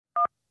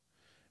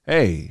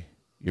Hey,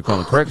 you're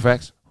calling correct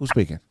facts. Who's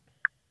speaking?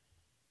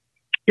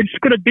 It's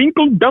gonna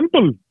dinkle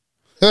dumple.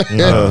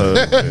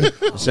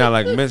 You sound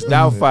like Miss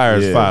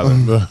Doubtfire's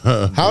father.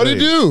 How'd he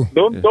do?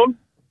 Don't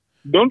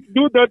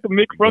do that to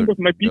make fun of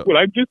my people.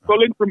 I'm just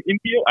calling from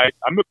India.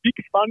 I'm a big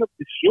fan of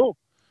the show.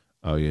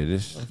 Oh yeah,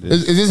 this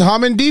Is this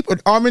Harmon Deep or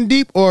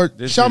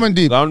Shaman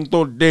Deep? Gone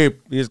too deep.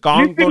 He's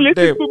gone Listen too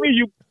deep. to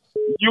me,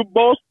 you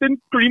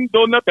Boston cream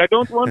donut. I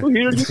don't want to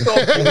hear you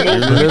talk.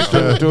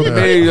 Listen to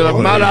me, you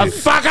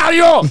motherfucker,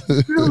 you.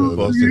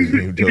 Boston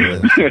cream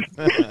donut.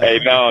 Hey,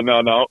 no.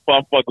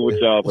 I'm fucking with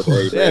y'all. But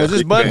hey, Yeah, is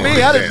this Bun B?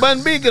 How did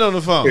Bun B get on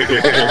the phone?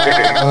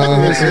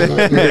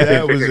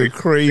 That was a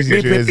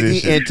crazy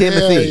transition. And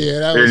Timothy. Yeah,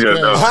 that was Yeah,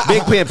 great.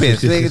 Big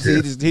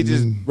Pimpin. He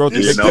just wrote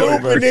the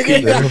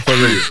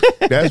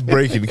That's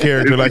breaking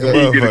character like a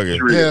motherfucker.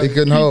 Yeah, he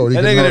couldn't hold. He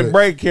That couldn't nigga hold didn't it.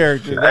 break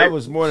character. That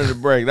was more than a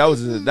break. That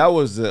was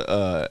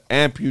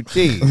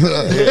amputee.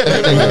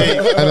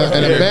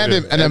 An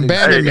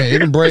abandonment. He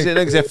didn't break. That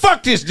nigga said,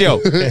 "Fuck this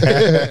joke." I'm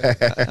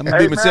gonna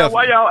Hey beat myself. man,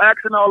 why y'all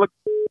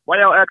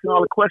asking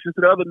all the questions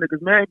to the other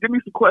niggas, man? Give me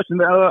some questions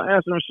to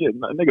answer and shit.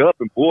 Nigga up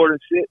and bored and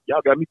shit.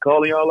 Y'all got me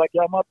calling y'all like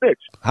y'all my bitch.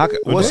 How could,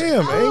 what's,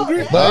 Damn,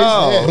 angry.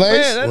 oh,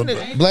 Blaze? man, that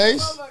nigga-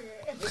 Blaze?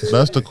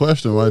 That's the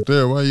question right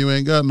there. Why you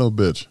ain't got no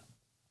bitch?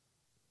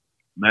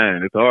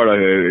 Man, it's hard out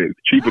here. It's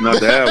cheaper not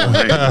to have one.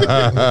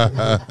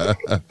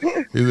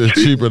 Man. It's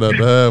cheaper not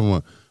to have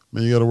one.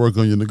 Man, you got to work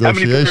on your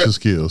negotiation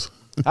skills.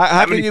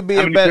 how can you be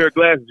how a many pair better? of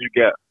glasses you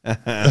got?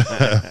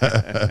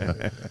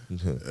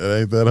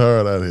 It ain't that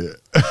hard out here.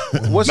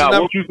 What's Now, the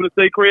number? what you gonna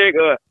say, Craig?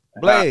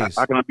 Blaze.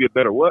 How can I be a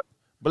better what?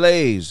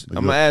 Blaze.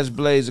 I'm gonna ask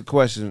Blaze a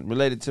question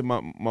related to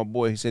my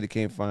boy. He said he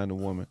can't find a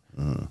woman.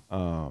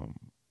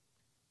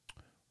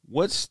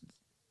 What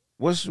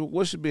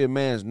should be a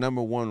man's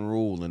number one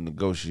rule in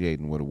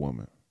negotiating with a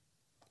woman?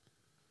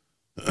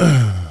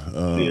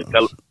 Yeah,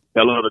 tell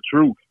her the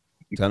truth.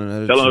 Telling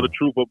her Tell her the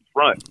truth up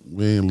front.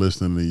 We ain't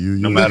listening to you.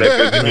 No matter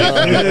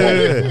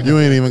if You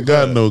ain't even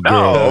got no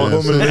girl. man.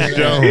 Woman is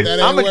Jones. That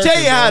ain't I'm gonna tell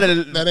you how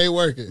to. That ain't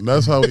working.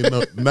 That's how we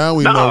know. Now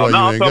we know No, why you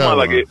I'm ain't talking got about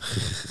like one.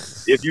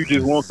 if you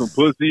just want some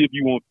pussy, if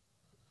you want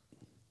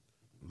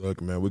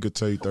Look, man, we could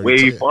tell you 30 way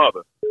times.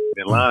 farther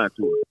than lying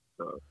to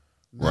her.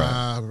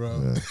 Nah,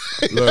 bro.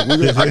 Look,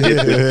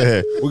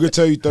 we could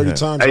tell you 30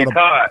 times. Hey how to-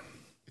 Todd.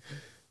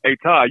 Hey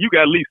Todd, you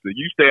got Lisa.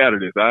 You stay out of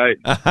this, all right?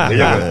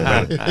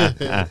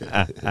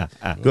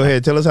 Go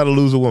ahead, tell us how to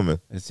lose a woman.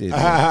 That's it. Yeah.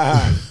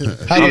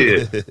 I'm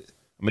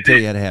gonna tell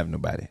you how to have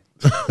nobody.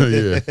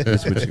 Yeah.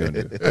 That's what you're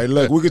gonna do. Hey,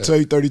 look, we could tell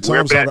you 30 We're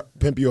times how back. to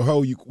pimp your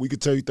hoe. We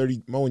could tell you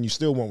 30 more and you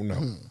still won't know.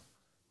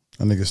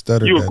 That nigga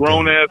stuttered. You a that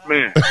grown day. ass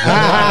man.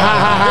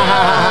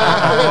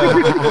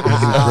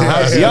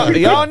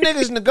 y'all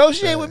niggas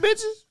negotiate with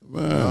bitches?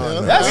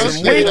 Man, That's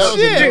some weak That was a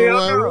shit. good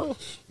one,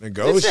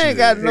 bro. This ain't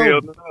got no.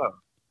 Hell no.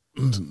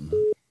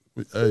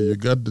 hey, you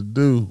got to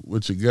do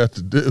what you got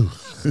to do.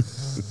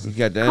 You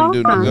got to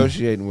undo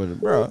negotiating with it,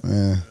 bro.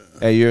 Yeah.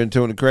 Hey, you're in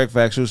tune to correct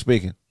facts. Who's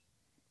speaking?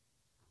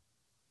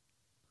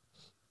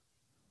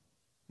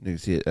 Nigga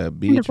said, The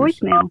Beatrice.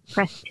 voicemail,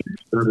 press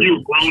 2. You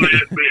a grown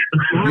ass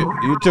man.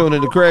 You tuned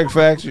into correct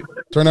facts.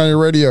 Turn on your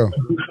radio.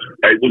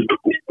 Hey,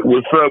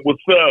 what's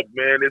up,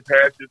 man? It's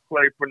Hatches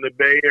Clay from the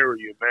Bay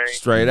Area, man.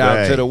 Straight out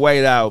Right. to the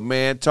wait out,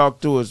 man. Talk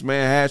to us,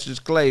 man. Hatches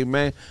Clay,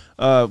 man.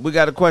 We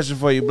got a question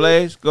for you,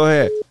 Blaze. Go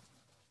ahead.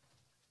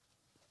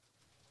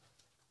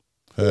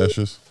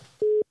 Ashes,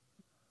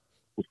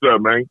 What's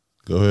up, man?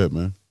 go ahead,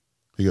 man.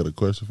 You got a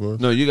question for us?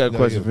 No, you got a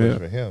question for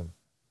him. him.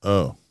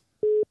 Oh,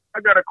 I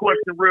got a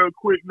question real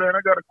quick, man. I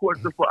got a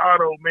question for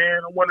Otto, man.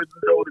 I wanted to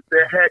know if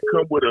that hat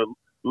come with a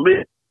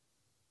lip.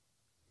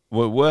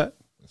 What?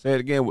 Say it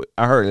again.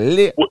 I heard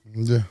lit.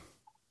 Yeah.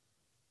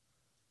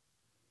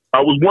 I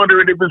was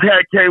wondering if his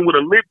hat came with a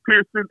lip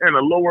piercing and a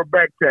lower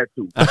back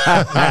tattoo.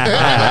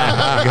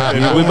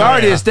 We've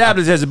already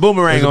established there's a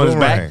boomerang There's a on his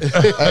boomerang. back.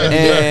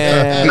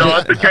 And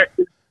No,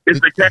 it's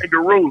the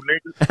kangaroo,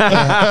 nigga.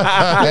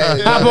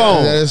 hop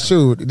on. That is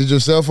true. Did your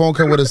cell phone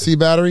come with a C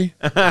battery?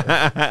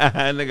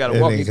 And they got a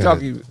That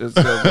walkie-talkie.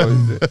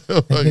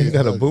 He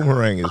got a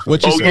boomerang. Is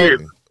What you Oh, smoke?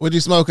 yeah. What you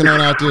smoking on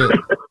out there?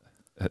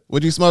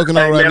 What you smoking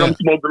Hey, on right man, now? I'm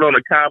smoking on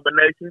a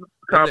combination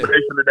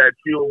of that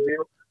chill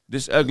meal.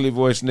 This ugly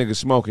voice nigga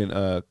smoking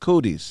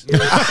cooties.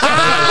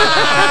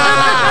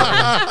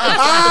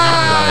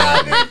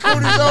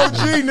 Cody's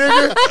OG,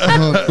 nigga.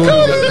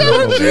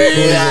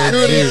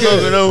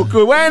 Smoking old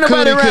cooties. Why ain't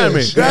nobody Cootie around me?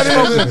 kush.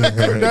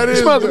 That is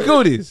Smoking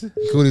cooties.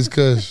 Cooties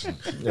Kush.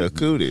 Yeah,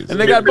 cooties. And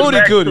they got It's booty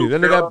back cooties. to,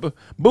 And they got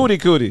booty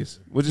cooties.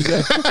 What'd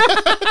you say?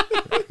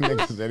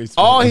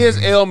 All his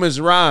ailments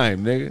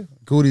rhyme, nigga.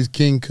 Cooties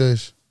King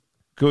Kush.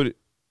 Cootie.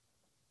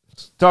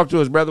 Talk to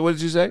us, brother. What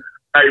did you say?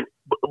 Hey,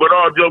 but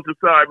all jokes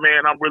aside,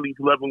 man, I'm really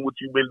loving what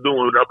you've been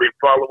doing. I've been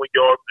following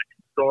y'all since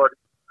you started.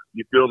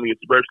 You feel me?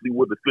 Especially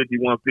with the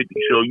 5150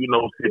 show. You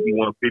know,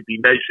 5150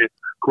 Nation,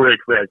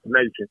 Correct Facts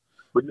Nation.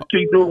 But just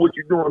keep doing what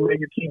you're doing, man.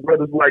 You keep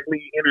brothers like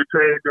me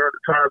entertained during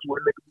the times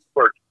where niggas be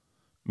first.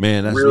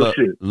 Man, that's Real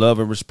shit. love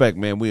and respect,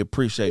 man. We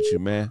appreciate you,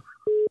 man.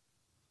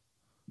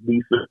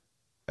 Decent.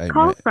 Hey,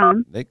 Call man,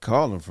 from. they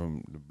calling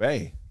from the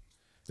Bay.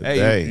 The Hey,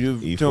 Bay, you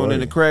E40. tuned in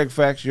to Craig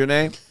Facts. Your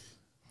name?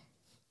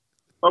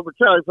 Uncle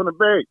Charlie from the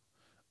Bay.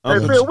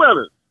 Uncle Hey, Bill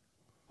Weathers.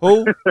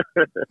 Who?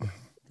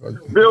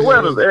 Bill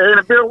Weathers. Ain't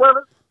it Bill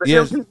Weathers? The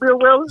Yes. MC Bill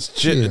Weathers?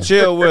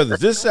 Chill with us.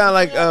 This sound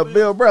like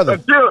Bill Brother.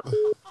 Bill.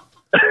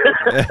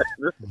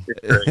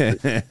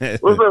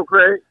 What's up,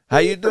 Craig? How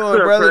you doing, What's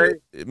up, brother?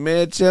 Craig?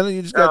 Man, chilling.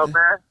 You just Oh, got the,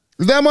 man.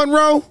 Is that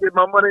Monroe? Get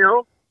my money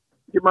on.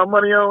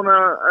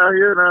 Out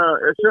here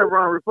at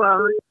Chevron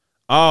Refinery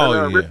oh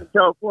in yeah. Richmond,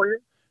 California,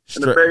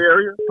 in the Stra- Bay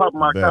Area. Popping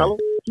my Bay. collar.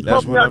 Keep That's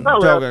popping what that I'm collar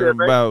out talking there,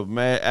 man. about,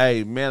 man.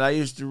 Hey, man, I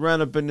used to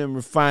run up in them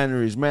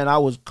refineries, man. I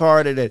was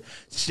carded at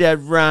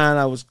Chevron.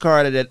 I was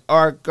carded at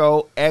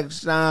Arco,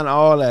 Exxon,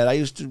 all that. I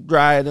used to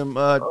drive them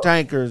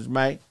tankers,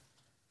 man.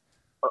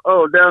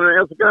 Oh, down in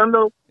El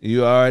Segundo?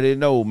 You already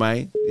know,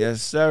 man.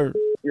 Yes, sir.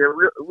 Yeah,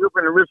 we're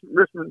in the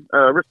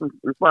Richmond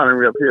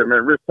Refinery up here,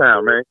 man.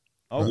 Richtown, man.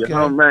 Okay.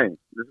 Yeah, man.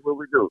 This is what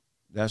we do.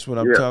 That's what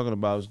I'm Yeah. talking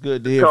about. It's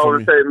good to hear Call from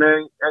and you. say,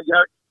 man,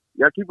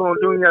 y'all keep on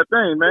doing your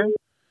thing, man.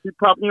 Keep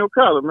popping your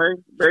collar,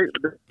 man.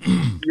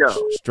 Yo.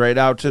 Straight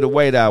out to the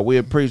weight out. We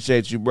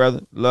appreciate you,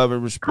 brother. Love and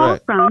Call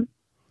respect. from.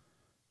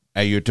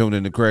 Hey, you're tuned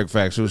in to Craig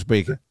Facts. Who's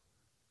speaking?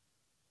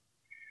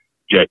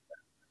 Jay.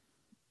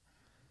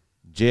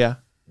 Jay?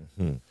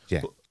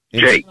 Jay.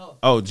 Jay.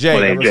 Oh, Jay.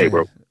 My name's Jay,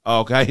 bro.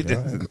 Okay.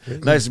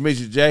 Nice to meet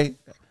you, Jay.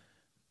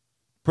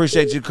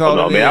 Appreciate you calling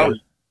Oh, no, man, in.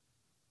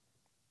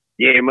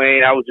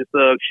 I was just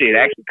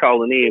actually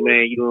calling in,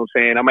 man. You know what I'm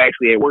saying? I'm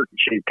actually at work and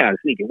shit, kind of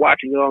sneaking,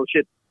 watching y'all and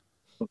shit.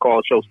 I'm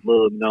call, show some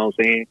love, you know what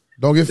I'm saying?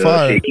 Don't get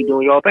fired. Shit, keep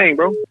doing y'all thing,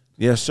 bro.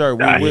 Yes, sir.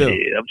 We will.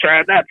 Shit, I'm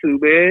trying not to,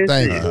 man.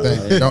 Thank you.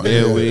 Thank you. Don't-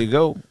 There yeah. we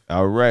go.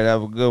 All right,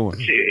 have a good one.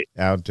 Shit.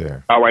 Out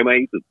there. All right, man.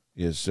 You too.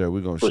 Yes, sir.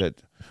 We're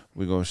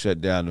gonna shut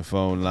down the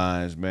phone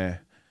lines, man,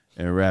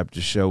 and wrap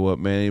the show up,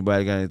 man.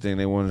 Anybody got anything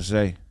they want to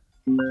say?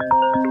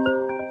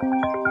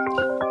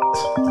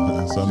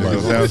 Somebody That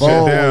on the was phone.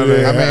 shut down,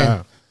 Yeah.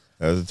 man.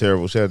 That was a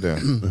terrible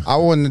shutdown. I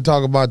wanted to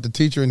talk about the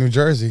teacher in New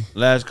Jersey.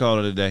 Last call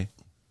of the day.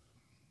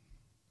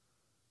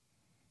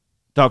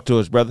 Talk to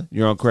us, brother.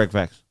 You're on Craig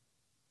Facts.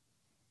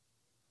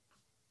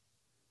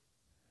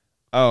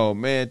 Oh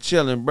man,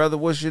 chilling, brother.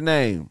 What's your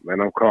name? Man,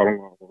 I'm calling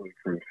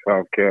from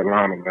South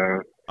Carolina,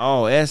 man.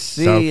 Oh,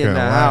 SC South in the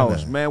Carolina.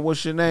 house, man.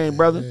 What's your name,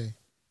 brother? Hey.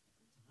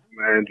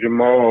 Man,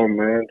 Jamal,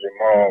 man.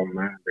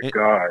 Eh.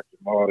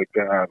 Jamal the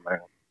God, man.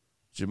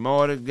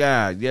 Jamal the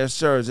guy. Yes,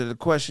 sir. Is it a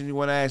question you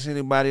want to ask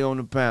anybody on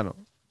the panel?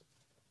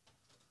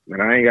 Man,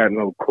 I ain't got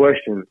no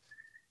questions.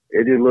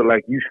 It just look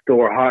like you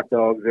store hot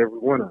dogs every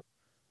winter.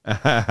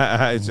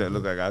 I said,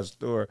 look like I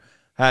store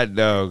hot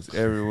dogs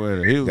every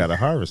winter. He was, Got a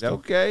harvest.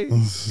 okay.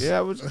 Yeah,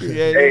 I was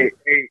creative.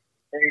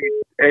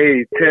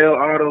 Hey, tell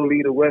Otto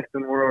leave the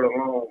Western world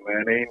alone,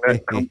 man. Ain't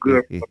nothing come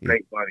good for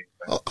fake money,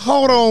 man.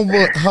 Hold on,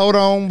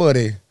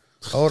 buddy.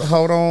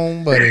 Hold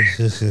on, buddy.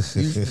 You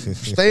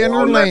stay in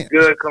your All lane. that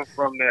good come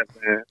from that,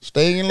 man.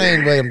 Stay in your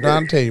lane, buddy. I'm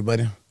trying to tell you,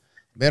 buddy.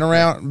 Been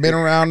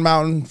around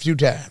mountain a few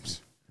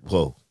times.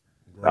 Whoa.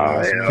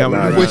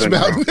 Coming Which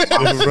mountain?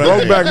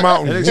 Brokeback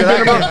Mountain. And he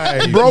said, I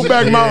can-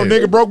 Brokeback Mountain,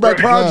 nigga. Brokeback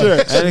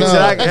Projects. and he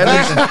said, I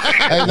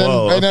can- Ain't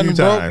Whoa, a nothing few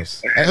broke.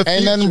 times.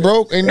 Ain't nothing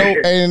broke.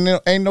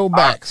 Ain't no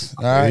backs.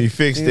 All right. He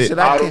fixed he it. said,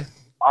 I can-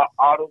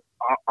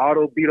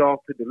 Auto beat off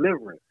to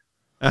Deliverance.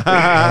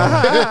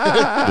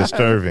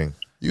 Disturbing.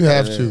 You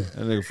have to. That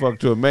nigga fuck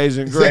to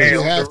Amazing Hey, Grace.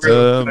 you have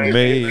to.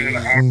 Amazing.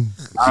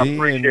 I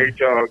appreciate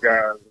y'all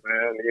guys,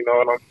 man. You know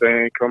what I'm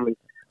saying?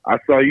 I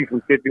saw you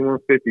from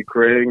 5150,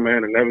 Craig,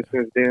 man, and ever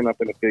since then I've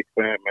been a big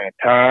fan, man.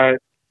 Tide,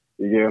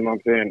 you know what I'm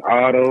saying?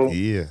 Otto,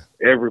 Yeah.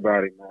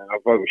 everybody, man. I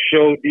fuck with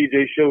Show,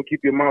 DJ Show, keep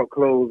your mouth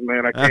closed,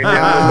 man. I can't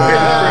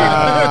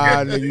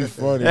Ah, nigga, you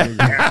funny,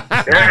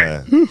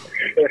 nigga.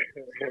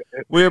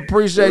 We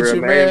appreciate Real,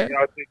 you, man.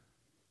 Y'all think-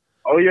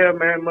 Oh yeah,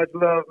 man. Much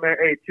love, man.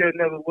 Hey, chill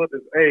never with us.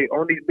 Hey,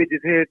 on these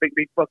bitches' heads, think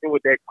they fucking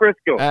with that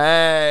Crisco.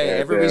 Hey,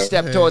 every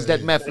step towards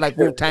that meth like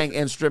Wu-Tang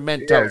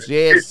instrumentals.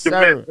 Yes,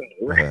 sir.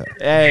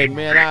 Hey,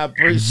 man, I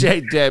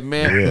appreciate that,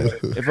 man.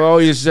 If I owe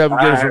you something,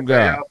 get it from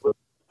God.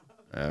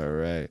 All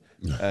right.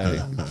 Hey,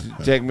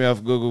 take me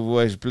off Google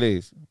Voice,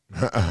 please.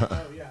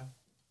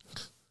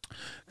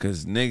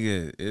 Because,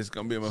 nigga, it's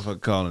going to be a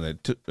motherfucker calling at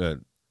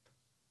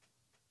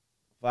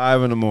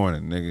 5 in the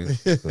morning,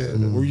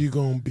 nigga. Where you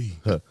gonna be?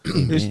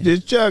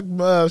 It's Chuck,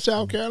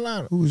 South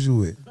Carolina. Who's you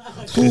with?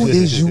 Who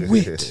is you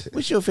with?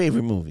 What's your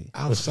favorite movie?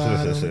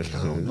 Outside on the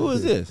counter. Who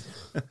is this?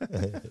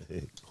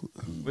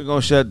 We're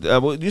going to shut.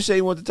 You say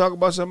you want to talk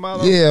about something,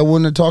 Marlo? Yeah, I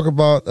wanted to talk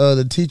about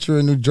the teacher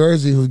in New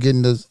Jersey who's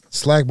getting the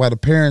slack by the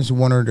parents who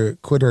want her to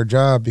quit her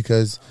job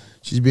because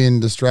she's being a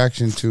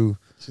distraction to.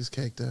 She's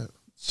caked up.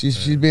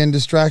 She's being a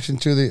distraction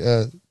to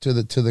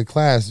the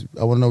class.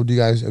 I want to know, do you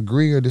guys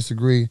agree or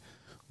disagree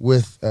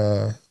with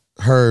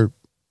her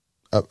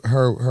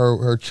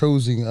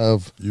choosing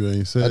of You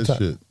ain't said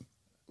shit.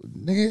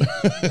 nigga?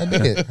 I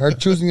did. Her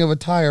choosing of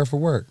attire for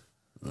work.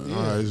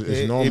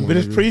 It's normal. But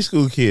it's nigga.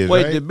 preschool kids,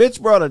 Wait, right? the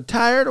bitch brought a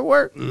tire to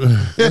work?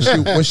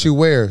 What she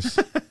wears.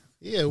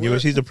 Yeah, well,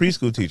 she's a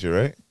preschool teacher,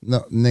 right? No,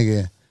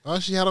 nigga. All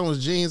she had on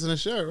was jeans and a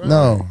shirt, right?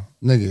 No,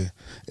 nigga,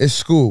 it's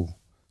school.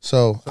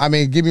 So I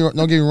mean, don't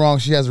get me wrong.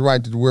 She has the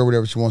right to wear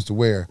whatever she wants to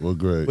wear. What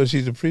grade? But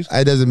she's a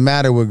preschool. It doesn't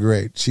matter what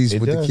grade. She's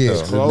with the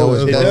kids. No,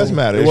 it does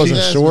matter. It wasn't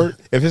short.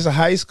 If it's a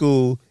high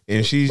school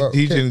and she's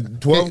teaching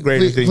 12th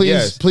graders, then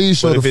yes. Please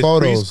show But the if it's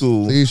photos.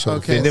 preschool, Please show.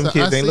 Okay, then them so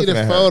kids I ain't see looking the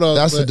at her. photos.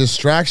 That's a but-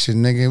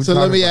 distraction, nigga. So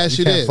let me ask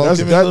you this.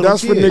 That's for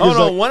niggas. Hold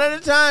on, Like, one at a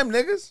time,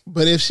 niggas.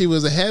 But if she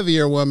was a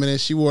heavier woman and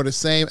she wore the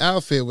same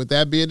outfit, would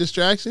that be a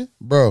distraction?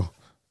 Bro.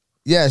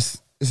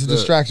 Yes, it's a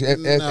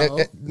distraction.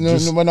 No,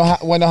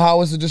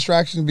 how it's a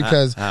distraction?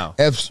 Because How?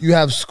 if you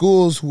have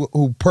schools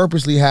who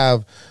purposely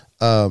have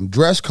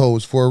dress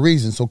codes for a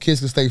reason, so kids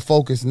can stay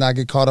focused and not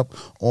get caught up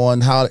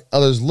on how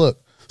others look.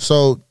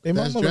 So They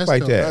might That's look dress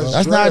like code, that. bro.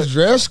 that's not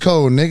dress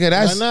code, nigga.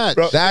 That's Why not?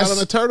 That's Got on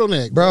a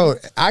turtleneck, bro.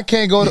 I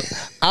can't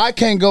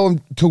go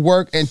to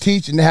work and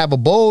teach and have a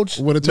bulge.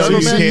 With a No, you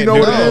turtleneck. can't know do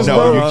what that. it is, No,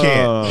 bro? you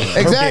can't.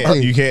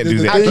 Exactly. You can't do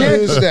that. I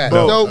can't do that.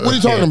 Bro, So what are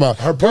you talking about?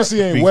 her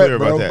pussy ain't Be wet, clear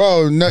about bro. that.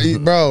 Bro, no,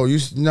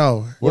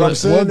 no. What I'm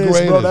saying is,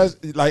 grade bro, is-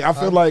 that's like I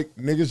feel like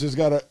niggas just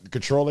gotta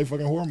control their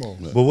fucking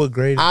hormones. But what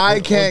grade? I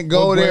can't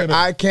go what there. grade?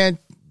 I can't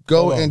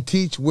go Hold on. and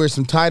teach wear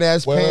some tight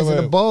ass Wait, pants wait, and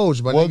a wait.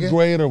 bulge, but What nigga,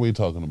 grade are we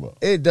talking about?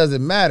 it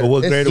doesn't matter. But what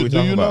It's- grade are we Do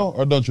you talking know about?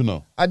 or don't you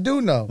know? I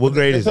do know. What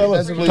grade is Tell it?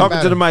 us. Doesn't really Talking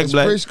to matter. the mic, It's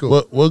Black.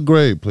 preschool. What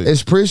grade, please?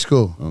 It's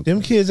preschool,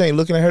 Them kids ain't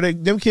looking at her.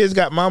 Them kids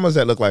got mamas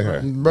that look like her.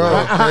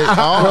 bro.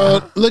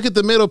 Bro, look at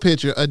the middle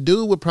picture. A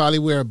dude would probably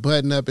wear a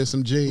button up and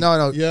some jeans.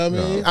 No. You know what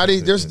I mean? I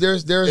think there's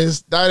those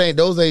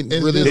ain't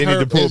It's really. just They need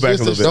to pull it's back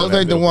just a little bit. Those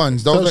ain't the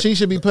ones. So she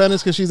should be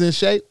punished because she's in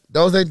shape.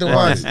 Those ain't the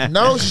ones.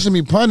 No, she should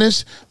be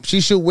punished. She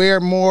should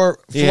wear more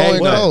Yeah,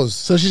 flowing what? clothes.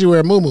 So she should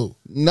wear a muumuu.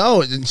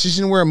 No, she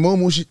shouldn't wear a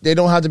muumuu. They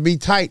don't have to be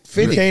tight You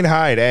fitting. can't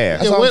hide ass.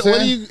 That's Yeah, what I'm what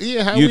do saying.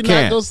 you? How You we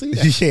can't. not gonna see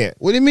that? You can't.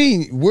 What do you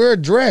mean? Wear a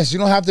dress. You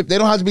don't have to. They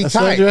don't have to be A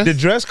tight. sundress? The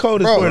dress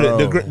code is Bro.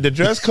 for the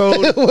dress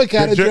code. What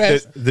kind of the,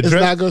 dress? The It's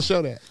dress. not gonna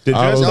show that. The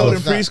dress was code a-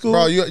 in preschool.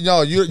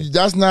 Bro,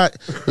 that's not.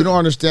 You don't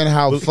understand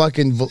how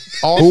fucking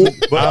awesome,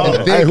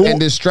 But- big who- and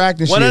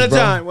distracting she One is, at a bro.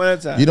 time. One at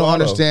a time. You don't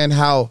Hold on. understand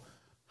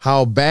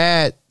how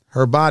bad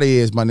her body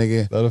is, my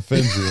nigga. That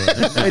offends you.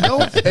 Right? It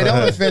don't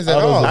offend at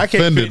all. I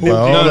can't Offended fit by them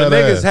all No, the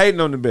that niggas ass. hating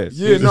on the bitch.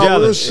 Yeah, no, real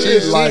Jealous.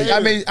 shit. Like, I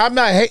mean, I'm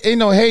not hate. Ain't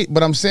no hate,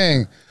 but I'm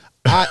saying.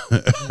 How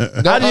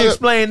do you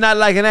explain not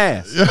liking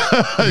ass?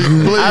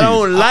 I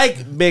don't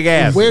like big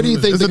ass. Where do you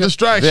think It's a the They're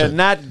distraction.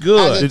 not As a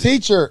good.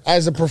 teacher,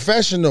 as a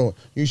professional,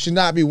 you should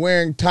not be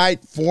wearing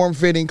tight,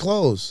 form-fitting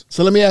clothes.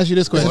 So let me ask you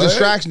this question. It's a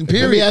distraction, Let me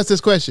period. ask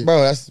this question.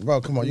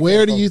 Bro, come on.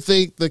 Where can't do you focus.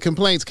 think the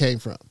complaints came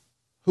from?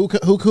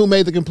 Who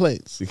made the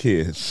complaints? The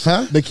kids.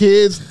 Huh? The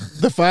kids,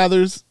 the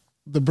fathers,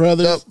 the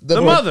brothers. The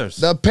mothers.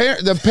 The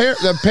parents,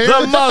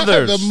 The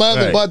mothers. The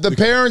mother. Right. but the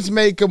parents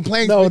made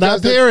complaints. No,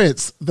 because not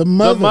parents. The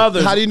mother.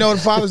 mothers. How do you know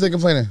the fathers are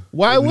complaining?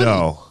 Why would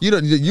No. You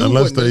don't. You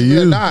Unless wouldn't. they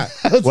You're use- not.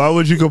 Why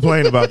would you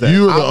complain about that?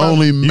 You are the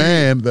only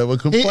man that would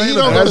complain he about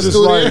don't go to That's it. just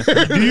school like-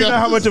 there. Do you know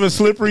how much of a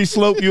slippery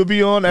slope you'll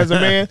be on as a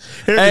man?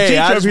 Here's a Hey,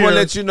 teacher I up just here. want to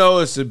let you know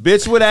it's a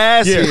bitch with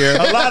ass Yeah, here.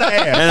 a lot of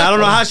ass. And I don't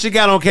know how she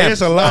got on campus.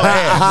 It's a lot of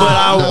ass.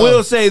 But I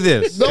will say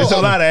this. No, It's a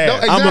lot of ass.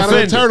 no, I'm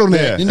exactly. offended.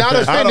 Turtleneck. You're not I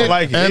offended. don't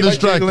like it. And You like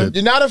distracted. giggling?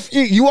 You're not.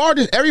 You are.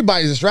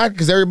 Everybody's distracted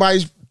because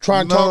everybody's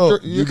trying to No,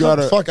 talk. you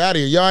gotta- fuck out of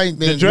here. Y'all ain't.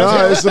 dress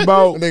nah, it's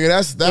about Nigga,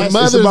 that's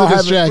mothers it's are about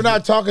distracted. we're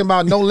not talking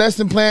about no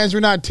lesson plans. We're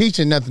not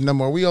teaching nothing no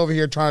more. We over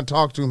here trying to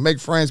talk to make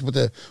friends with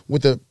the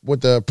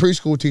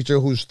preschool teacher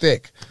who's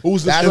thick.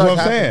 who's the That's That's what what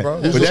I'm saying.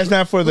 happened, bro. But that's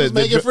not for the Who's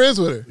making friends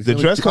with her? the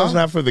dress code's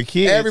not for the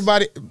kids.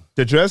 Everybody.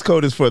 The dress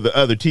code is for the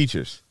other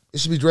teachers. It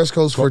should be dress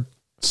codes for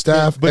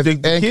staff But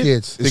and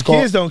kids. The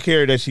kids don't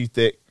care that she's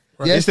thick.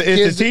 Yes, It's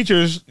kids- the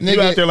teachers. You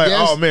nigga, out there like,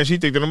 yes. oh man, she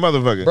thick than a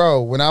motherfucker.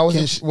 Bro, when I was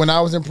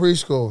in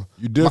preschool,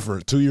 you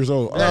different. 2 years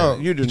old. no,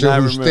 you do teacher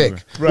not who's remember.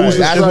 thick. Right. Who's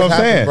That's thick. what I'm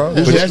happened, saying. bro.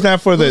 But that's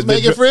not for Who's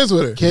making friends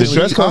with her? the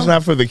dress code's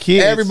not for the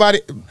kids. Everybody.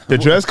 The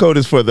dress code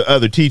is for the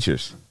other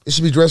teachers. It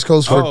should be dress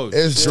codes for Oh,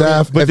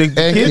 staff But and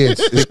the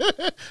kids.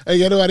 I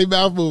ain't got nobody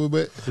mouth moving,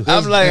 but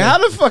I'm like, how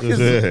the fuck is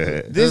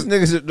this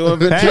niggas doing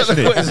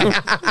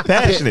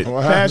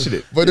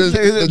Passionate. But it's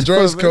the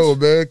dress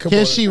code, man. Come can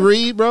on. she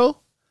read, bro?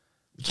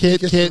 Can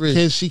read.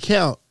 can she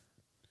count?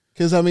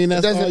 Because I mean, It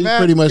that's all doesn't you matter.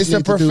 pretty much It's a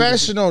need to do.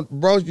 professional,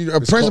 bro.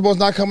 A principal's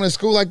not coming to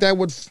school like that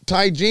with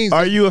tight jeans.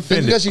 Are you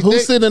offended? Because she Who's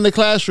thick. sitting in the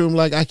classroom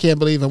like, I can't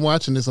believe I'm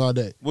watching this all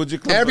day? Would you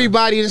click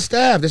Everybody in the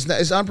staff. It's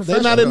unprofessional.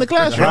 They're not in the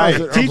classroom.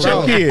 Right. Teach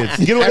your Bro. kids.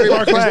 Get away from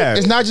our class.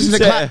 It's not just in the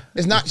She class. said-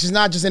 It's not. She's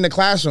not just in the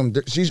classroom.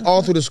 She's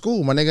all through the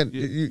school, my nigga.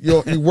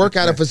 You work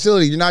at a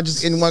facility. You're not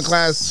just in one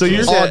class So you're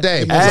all saying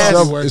day. ass-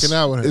 Self working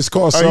out with her. It's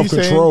called Are you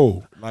self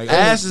control. Like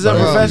Ass is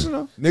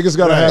unprofessional? niggas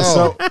gotta have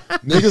self.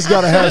 Niggas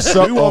gotta have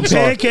self. We want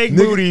pancake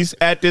booties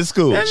at this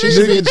school. She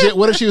should be a gym.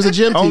 What if she was a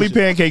gym Only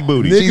teacher? pancake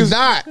booties. She's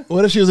not.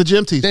 What if she was a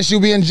gym teacher? Then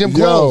she'll be in gym Yo.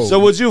 clothes. So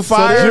would you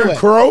fire? anyway,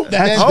 Crow.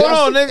 Then Hold that's-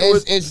 on,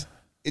 nigga.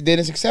 Then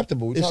it's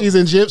acceptable. If she's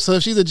in gym, so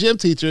if she's a gym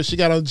teacher, she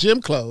got on gym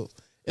clothes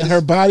And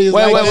her body is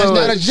Wait, like she's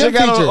not a gym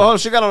teacher.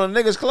 She got on a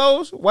nigga's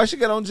clothes? Why she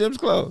got on Jim's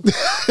clothes?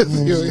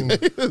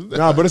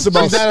 Nah, but it's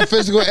about. She's not a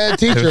physical ed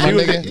teacher, my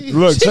nigga.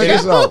 Look, check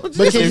this out. But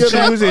can If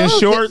she was in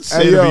shorts,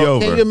 it'd be Can you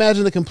over.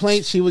 imagine the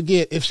complaints she would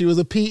get if she was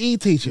a PE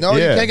teacher? No,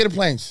 Yeah. you can't get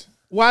complaints.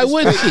 Why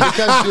wouldn't she?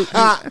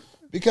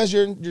 Because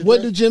you're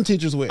What do gym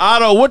teachers wear?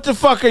 Otto, what the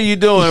fuck are you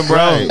doing, bro?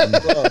 I You do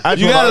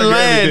gotta argue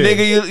land, every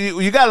day.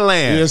 nigga. You gotta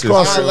land. Yeah, it's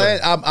called. I've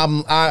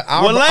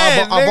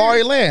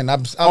already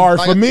landed. All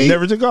right, for me,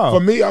 Never took off. For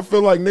me, I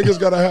feel like niggas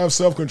gotta have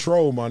self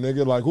control, my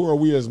nigga. Like, who are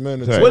we as men?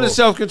 To What does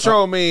self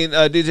control mean,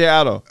 DJ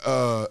Otto?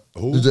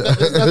 Who?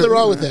 There's nothing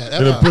wrong with that.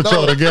 It'll put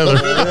y'all together.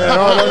 What's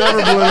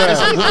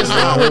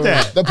wrong with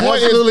that? The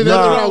point Absolutely is, nothing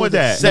What's wrong wrong with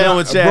that?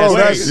 Sandwich Bro,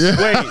 ass.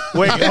 that's-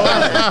 Wait.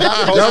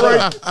 Hold on.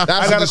 that's I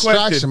a got a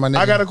distraction, question. my nigga.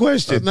 I got a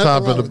question.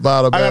 Top of the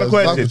bottom. I got a ass.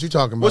 question. Fuck what you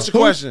talking about? What's the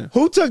question?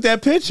 Who took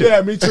that picture?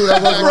 Yeah, me too.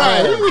 That was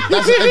right.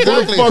 That's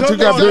exactly. Who the fuck took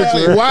that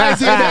picture? Why is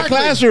he in that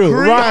classroom?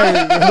 Right.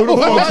 Who the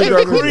fuck took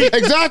that picture?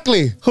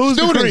 Exactly. Who's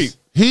the creep?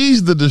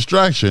 He's the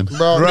distraction.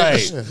 Bro, Right.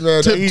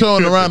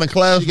 Tiptoeing around the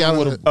classroom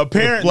with a A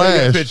parent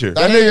flash. took that picture.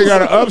 That nigga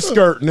got an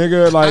upskirt,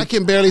 nigga. I Like,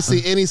 can barely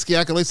see any skin.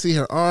 I can only see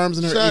her arms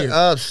and her Shut ears.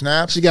 up,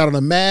 Snap. She got on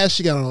a mask.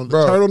 She got on a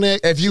Bro, turtleneck.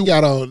 if you- she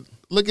got on,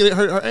 look at it.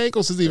 Her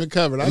ankles is even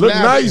covered. I Look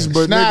Snap. nice,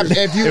 but Snap.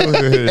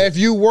 nigga. If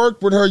you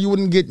worked with her, you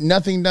wouldn't get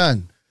nothing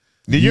done.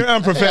 You're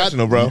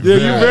unprofessional, bro.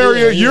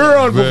 Yeah, you're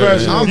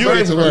unprofessional. I'm You-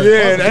 afraid to work.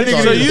 Yeah, that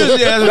nigga, So need, you-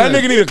 that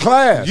nigga need a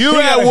class. You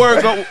at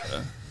work.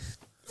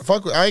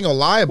 Fuck, I ain't gonna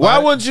lie about Why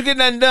it. wouldn't you get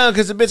nothing done?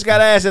 Because the bitch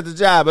got ass at the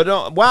job. But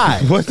don't. Why?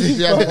 What the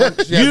She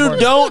has- she has You one-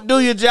 don't do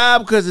your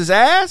job because it's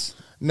ass?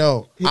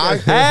 No,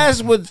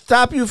 Ass would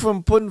stop you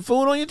from putting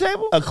food on your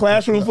table? A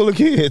classroom full of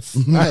kids.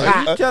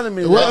 Are you telling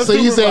me Well, that? so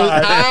you say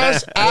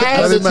as Let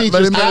a him- let teacher,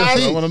 him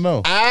answer. I want to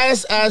know.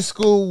 as at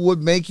school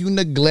would make you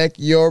neglect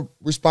your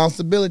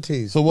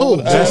responsibilities. So what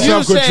would That's ass, You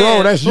self-control.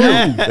 saying- That's you.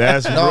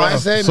 That's No, I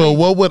rough. say so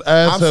what would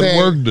ass I'm at saying-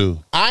 work do?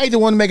 I ain't the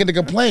one making the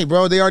complaint,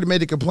 bro. They already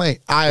made the complaint.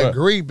 I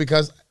agree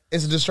because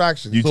it's a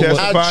distraction. You So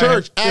testifying? at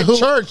church, at who-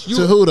 church,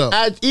 to who though?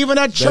 Even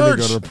at That church.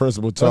 nigga, the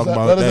principal, talking Let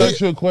about us that.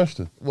 ask you a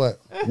question. What?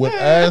 Would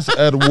ass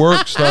at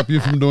work stop you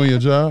from doing your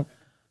job?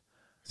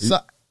 So,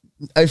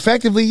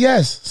 effectively,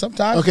 yes.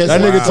 Sometimes. Okay,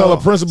 That nigga tell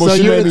a principal so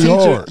she you're made the me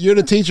teacher. hard. You're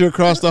the teacher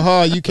across the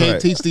hall. You can't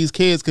Right. teach these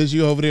kids because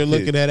you over there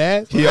looking at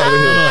ass. He over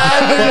here.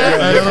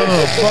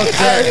 No, fuck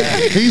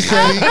that. He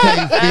said he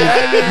can't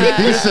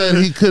feed. He said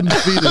he couldn't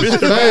feed his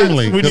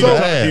family. We 'cause need to of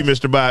talk to you, ass.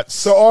 Mr. Bots.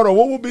 So, Otto,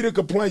 what would be the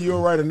complaint?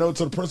 You'll write a note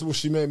to the principal.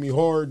 She made me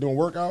hard during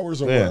work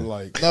hours, or Yeah. what?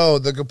 Like, No,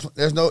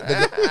 there's no.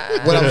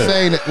 What I'm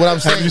saying. What I'm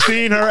Have you saying.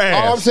 seen her All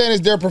I'm ass? saying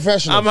is they're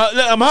professionals.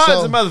 I'm hard So-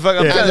 as a motherfucker.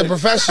 I'm Yeah. As telling a you.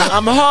 professional.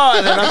 I'm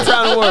hard and I'm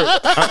trying to work.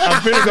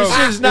 I'm finna If go.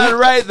 shit's not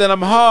right, then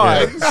I'm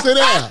hard. Sit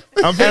down.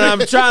 I'm And I'm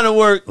finna. trying to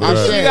work. I'm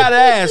She saying- got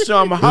ass, so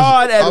I'm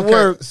hard at Okay,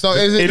 work. so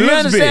is it? It Do you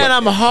looks understand? big.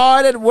 I'm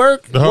hard at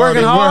work,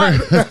 working hard.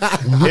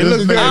 It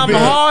looks very I'm big.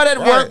 hard at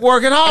work,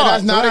 working And hard.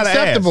 that's not It's a lot of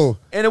acceptable.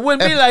 And it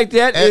wouldn't be like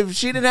that if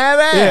she didn't have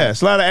ass. Yeah,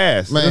 it's a lot of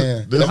ass.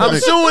 Man. I'm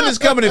suing this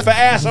company for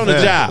ass on the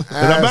job.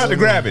 And I'm about to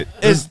grab it.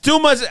 It's too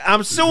much.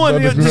 I'm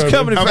suing this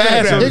company for I'm gonna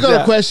ass grab on it. the Here go the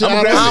job. question.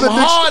 I'm gonna I'm grab it.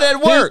 hard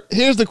at work,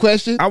 Here's the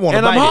question. I want to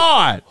and I'm bite it.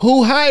 hard.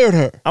 Who hired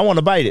her? I want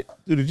to bite it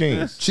through the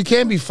jeans. She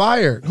can't be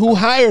fired. Who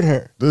hired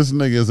her? This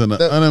nigga is in the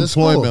The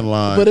unemployment school.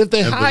 line. But if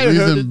they and the hired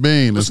her, reason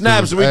being is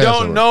Snaps. 'cause We his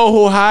don't ass know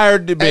who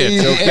hired the And, bitch.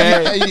 you-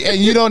 Okay. and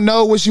you don't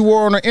know what she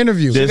wore on her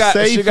interview. The She got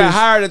safest-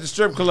 hired at the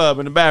strip club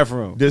in the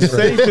bathroom. The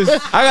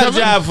safest. I got a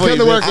job for Come you.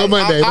 to work bitch. on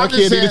Monday. My I'm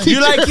kid just need a saying- teacher.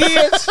 You like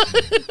kids?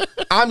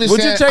 I'm just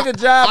Would saying, you take a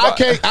job?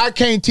 I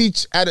can't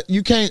teach at a,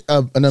 you can't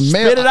a male.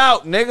 Spit it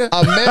out, nigga.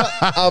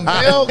 A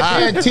male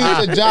can't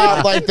teach a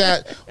job like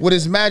that with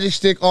his magic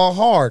stick all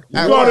hard. you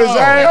got his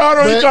ass,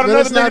 Otto. You got but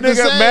it's another not nigga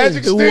the got same.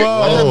 magic stick.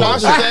 I'm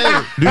not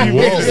saying. Do you It's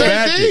believe the in same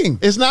magic? thing.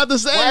 It's not the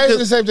same. Why is it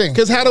the same thing?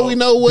 Because how do we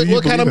know what, Do you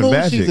what kind of believe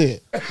mood in she's in?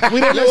 magic? We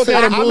don't know what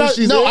kind of mood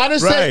she's in. I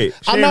didn't say. Right.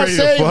 She I'm ain't not ready to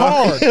saying fuck.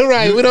 hard.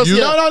 Right. We don't see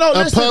No, a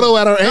listen. puddle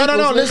at her ankles.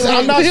 No, listen.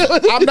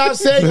 I'm not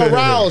saying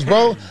aroused,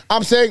 bro.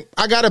 I'm saying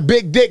I got a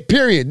big dick.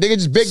 Period. Nigga,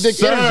 just big dick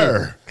Sir.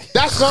 energy.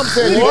 That's what I'm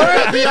saying. You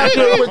gotta be out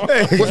there with Yo,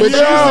 you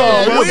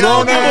said. we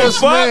don't give a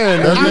fuck.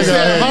 That I nigga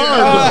said out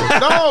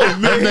hard. No,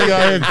 That nigga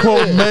out here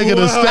quote Megan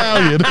Thee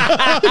Stallion.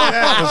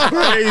 That was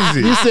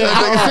crazy. you said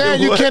I'm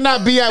saying you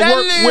cannot be at That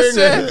work nigga wearing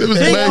said, It was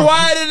he bad.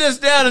 quieted us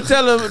down and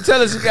tell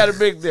her she got a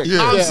big dick.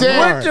 Yeah. I'm saying.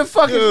 What the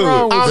fuck is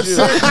wrong with I'm you?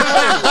 saying.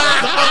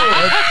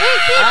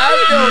 I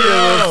don't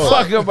give a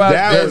fuck about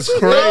That that. was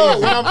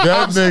crazy.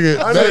 That nigga,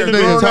 that nigga nigga,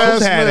 grown ass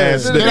Toast hat man.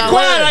 ass Be nigga.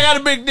 quiet, I got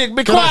a big dick.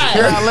 Be quiet.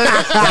 Everybody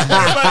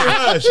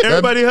hush.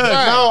 Everybody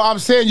hush. No, I'm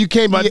saying you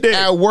can't My be dick.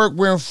 at work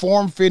wearing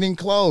form-fitting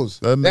clothes.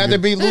 That They have to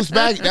nigga- be loose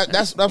bag.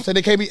 That's what I'm saying.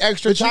 They can't be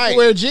extra But you tight. can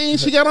wear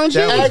jeans. She got on That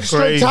jeans. was Extra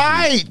crazy.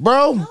 tight,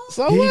 bro.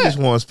 So He what? just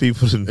wants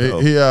people to know.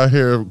 he out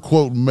here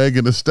quoting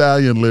Megan Thee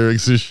Stallion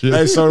lyrics and shit.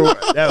 Hey, so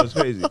That was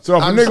crazy. if a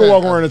I'm nigga saying-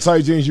 walk wearing the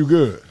tight jeans, you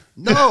good?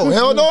 No,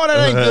 hell no,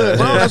 that ain't good,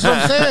 bro. That's what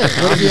I'm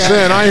saying. What are you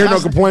saying? I ain't hear no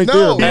complaint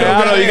No. there. Hey,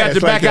 Otto, you got to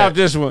like back that. out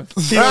this one.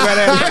 You got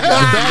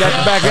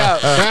to back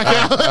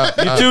out.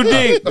 You're too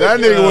deep. That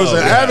nigga was an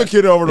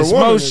advocate over the There's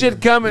woman. more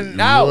shit coming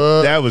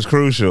out. That was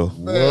crucial.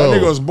 That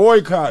nigga was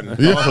boycotting.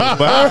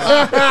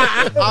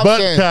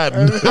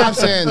 I'm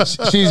saying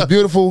she's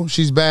beautiful.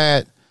 She's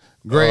bad.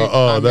 Great.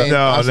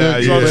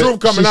 The truth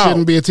coming She out.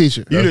 shouldn't be a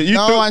teacher. No,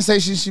 I didn't say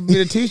she should be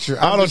the teacher.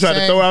 I don't try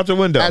to throw out the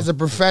window. As a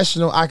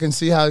professional, I can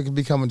see how it can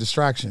become a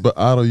distraction. But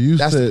Otto,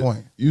 That's the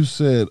point. You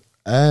said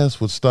ass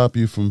would stop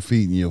you from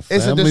feeding your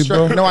It's a family,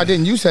 bro. distraction. No, I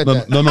didn't. You said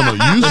that. No.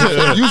 You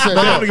said You said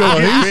that.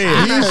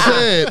 he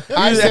said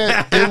I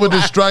said it would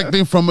distract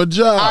him from a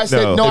job. I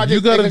said no. I If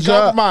you didn't. got They a can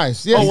job,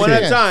 compromise. Yes, One you at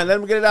a can. time. Let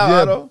him get it out,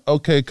 yeah, Otto.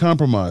 okay,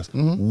 compromise.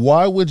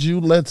 Why would you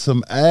let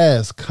some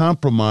ass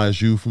compromise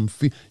you from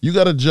feed? You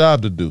got a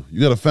job to do.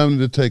 You got a family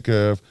to take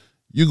care of.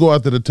 You go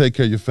out there to take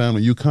care of your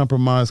family. You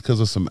compromise because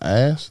of some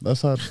ass.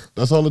 That's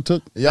all it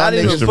took. Y'all Not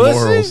even niggas,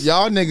 pussy?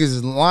 y'all niggas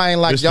is lying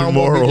like Mr. y'all want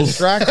to be Morals.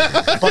 distracted.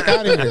 Fuck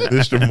out of here.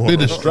 Be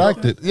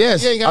distracted.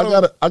 Yes. I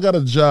got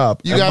a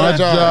job. You And got a my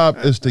job.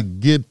 is to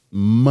get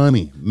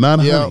money, not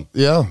honey.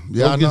 Yeah.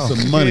 Go I get know.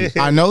 some money.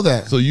 I know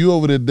that. So you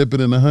over there dipping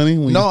in the honey?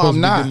 When No, you supposed I'm to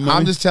be not. getting money?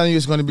 I'm just telling you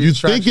it's going to be You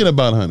distraction. thinking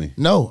about honey?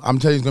 No, I'm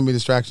telling you it's going to be a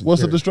distraction.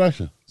 What's the period.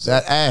 distraction?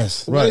 That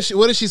ass. What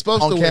is she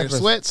supposed On to wear? campus.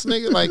 Sweats,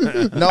 nigga? Like,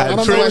 No, I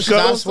don't know what she's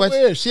not supposed to sweats.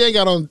 wear. She ain't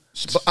got on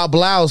A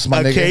blouse,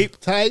 my A nigga. cape.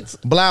 tights.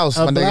 Blouse,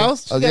 A my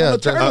blouse? nigga. She got no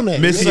turtleneck.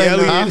 Missy Huh?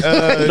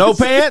 Elliott. No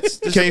pants?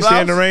 Just Can't a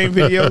stand the blouse? rain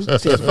videos.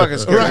 Just fucking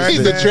skirt. Right,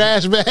 the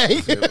trash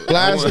bag.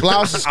 Blouse and I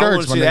want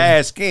skirts, to my see the nigga.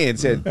 ass skin.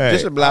 Said, Hey.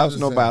 just a blouse,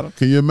 no bottom.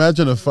 Can you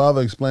imagine a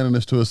father explaining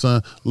this to his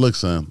son? Look,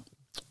 son,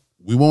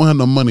 we won't have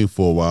no money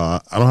for a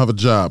while. I don't have a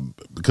job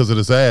because of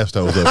this ass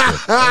that was up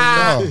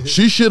there.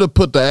 She should have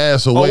put the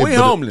ass away. we but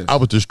homeless. I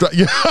was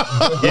distracted.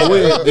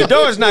 The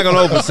door's not going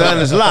to open, son.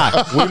 It's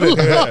locked.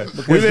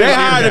 Because they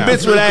hired a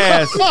bitch with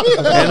ass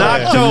in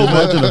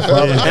October.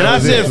 And I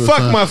said,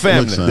 fuck my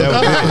family.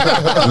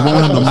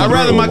 I'd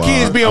rather my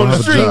kids be on the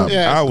street.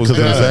 I was because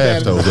of this done.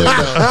 ass that was up there.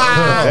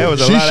 That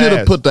was a She lot of should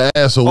have ass. put the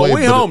ass away.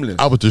 we but homeless.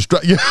 I was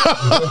distracted. You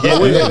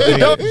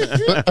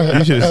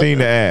should have seen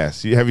the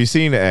ass. Have you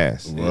seen the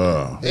ass?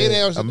 Wow.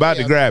 I'm about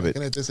to grab it.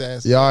 Looking at this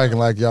ass. Y'all acting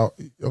like y'all.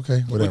 Okay,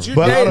 whatever. you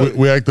But dated?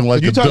 We acting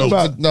like you talking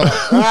adults. about No.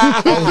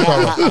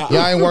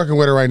 Y'all ain't working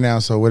with her right now,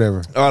 so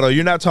whatever. Otto,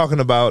 you're not talking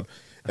about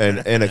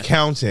an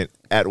accountant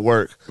at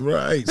work,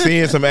 Right.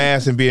 seeing some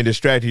ass and being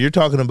distracted. You're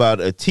talking about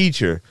a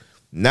teacher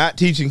not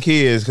teaching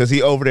kids because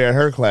he over there at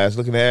her class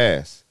looking at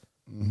ass.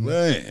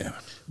 Man.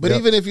 But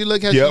even if you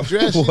look how Yep. she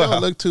dressed, she Wow.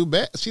 don't look too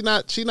bad. She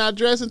not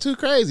dressing too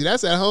crazy.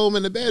 That's at home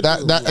in the bedroom. Yeah,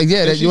 And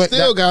that she you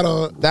still got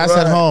on. That's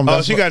at home. Oh,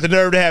 That's she what- got the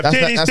nerve to have That's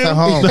titties that's too. at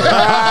home.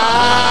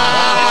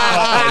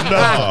 No,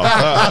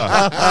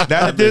 not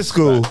at this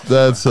school.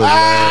 That's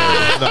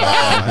hilarious.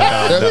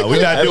 No,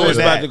 we're not That doing bitch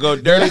about to that. go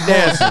dirty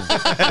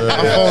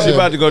dancing. She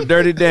about to go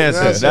dirty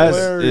dancing. That's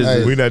hilarious.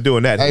 That's We're not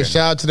doing that. Hey, here.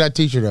 shout out to that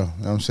teacher though. You know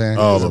what I'm saying.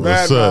 All of a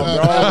Bad sudden.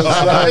 mouth, all of a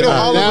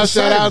sudden. Now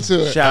shout out to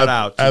it. shout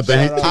out to After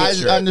he, that I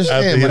teacher.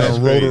 understand, after he man.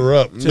 done wrote her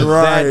up. To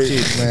Right. that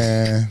teacher.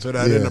 Man. To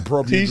that Yeah.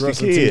 inappropriate Teach the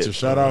dressing kid. teacher.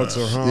 Shout out to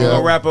her. Yeah. We're going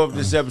to wrap up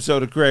this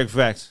episode of Craig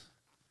Facts.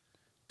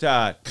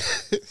 Todd,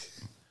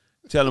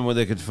 tell them where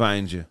they could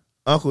find you.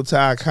 Uncle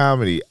Todd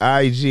Comedy,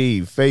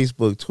 IG,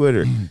 Facebook,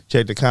 Twitter.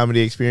 Check the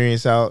Comedy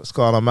Experience out. It's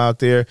called I'm Out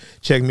There.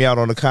 Check me out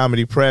on the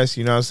Comedy Press.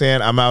 You know what I'm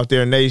saying? I'm Out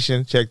There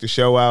Nation. Check the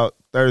show out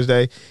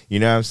Thursday. You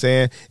know what I'm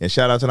saying? And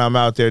shout out to the I'm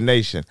Out There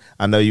Nation.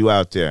 I know you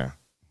out there.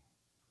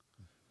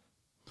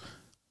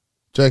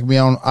 Check me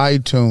on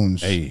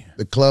iTunes. Hey.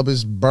 The club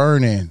is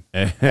burning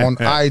on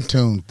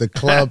iTunes. The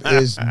club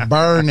is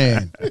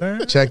burning.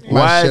 Check my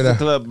Why is shit the out.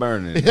 club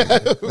burning?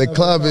 The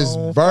club is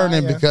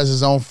burning because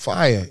it's on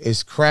fire.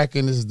 It's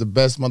cracking. This is the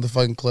best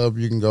motherfucking club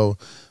you can go.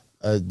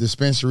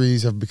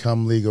 Dispensaries have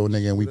become legal,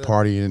 nigga, and we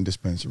partying in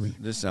dispensary.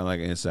 This sounds like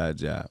an inside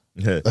job.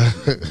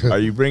 Are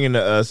you bringing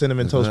the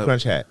Cinnamon Toast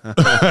Crunch hat?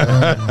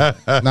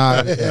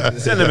 Nah,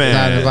 Cinnamon.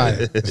 not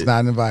invited. It's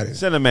not invited.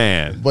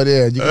 Cinnamon. But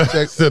yeah, you can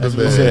check.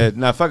 He said,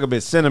 nah, fuck a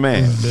bit.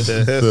 Cinnamon.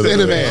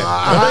 Cinnamon.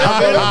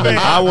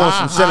 I want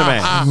some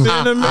cinnamon.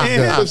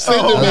 Cinnamon.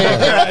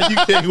 Cinnamon. You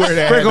can't wear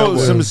that. Sprinkle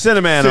some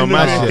cinnamon on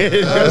my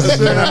shit.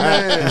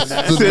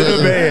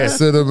 Cinnamon.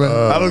 Cinnamon.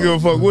 I don't give a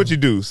fuck what you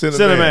do.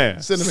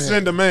 Cinnamon.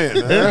 Send a man.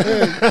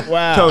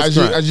 Wow. Toast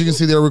crunch. As you can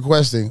see, they're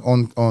requesting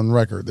on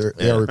record.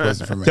 They are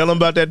requesting from me. Tell them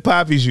about that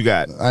poppies you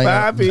got. I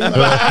Poppy.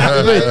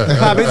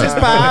 Poppy's is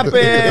popping.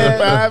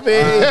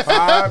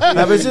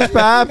 Poppy's is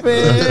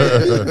popping.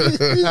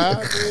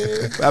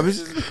 Poppy's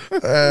is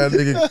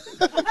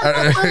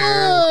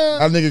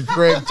nigga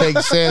Craig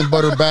takes sand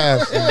butter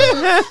baths.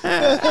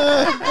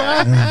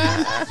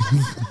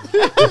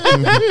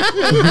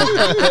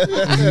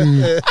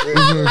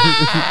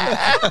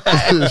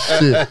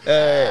 Shit.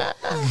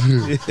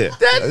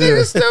 that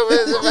nigga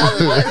stupid.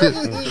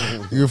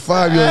 You can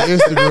find me on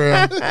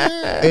Instagram.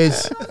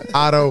 It's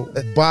Otto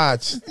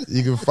Bots.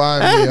 You can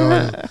find me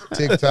on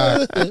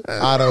TikTok.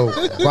 Otto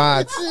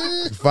Bots.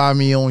 You can find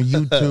me on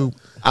YouTube.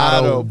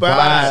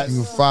 Autobots.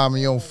 You can find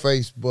me on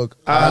Facebook.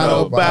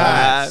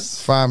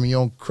 Autobots. Find me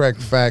on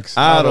Correct Facts.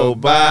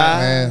 Autobots.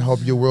 Man, hope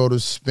your world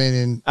is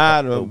spinning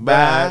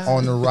Autobots.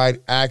 on the right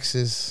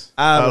axis.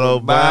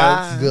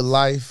 Autobots. Good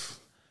life.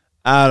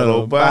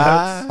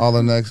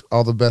 Autobots.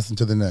 All the best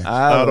into the next.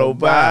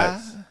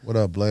 Autobots. What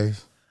up,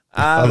 Blaze?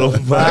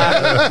 Autobots.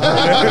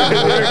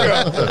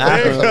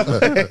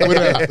 What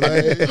up,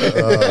 Blaze?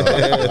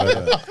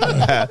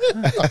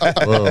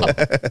 Whoa.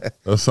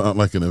 That sounds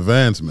like an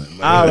advancement.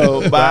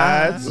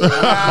 Autobots.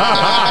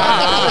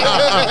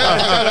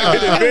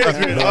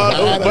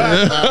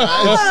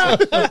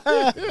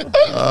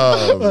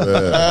 Oh,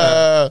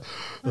 man.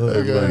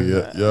 Hey, man,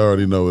 you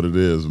already know what it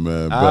is,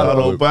 man.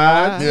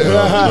 Autobots.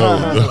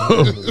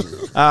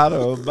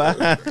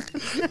 Autobots.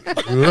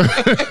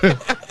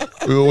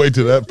 We'll wait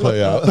till that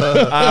play out.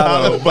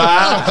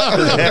 Autobots.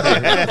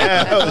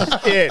 Oh,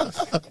 shit.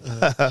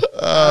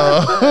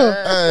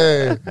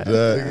 Hey,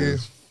 That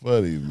is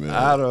funny, man.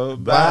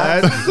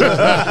 Autobots.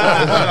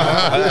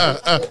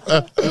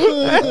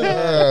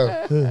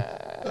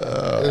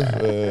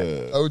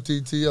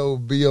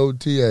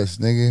 OTTOBOTS,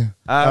 nigga.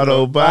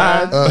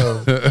 Autobots.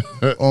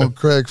 On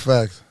Craig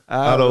Facts.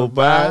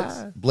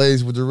 Autobots.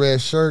 Blaze with the red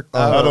shirt.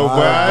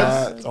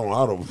 Autobots. On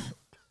auto.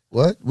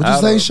 What? What'd you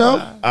say, show?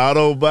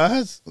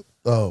 Autobots.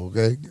 Oh,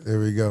 okay. There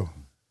we go.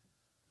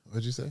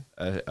 What'd you say?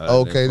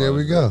 Okay, there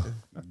we go.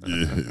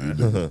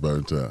 Yeah,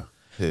 burnt out.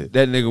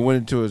 That nigga went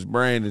into his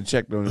brain and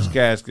checked on his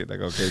casket. Like,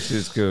 okay,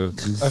 shit's cool.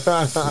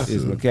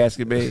 Is my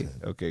casket made?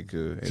 Okay,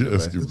 cool. Ain't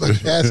nobody-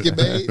 Casket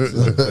babe.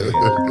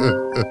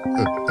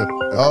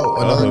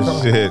 Another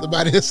call. Shit.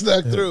 Somebody has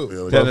snuck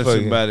through. Tell us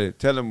somebody.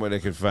 Tell them where they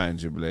can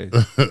find you, Blaze.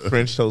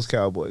 French toast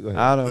cowboy. Go ahead.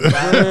 Out of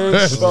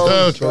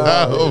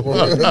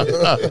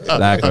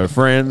like a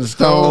friend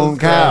stone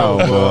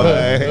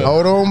cowboy.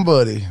 Hold on,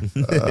 buddy.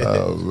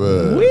 Oh,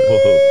 man.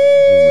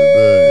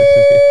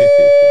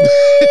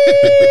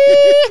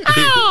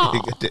 He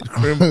got that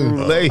creme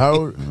brulee.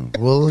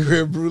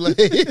 Creme brulee.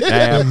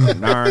 Damn,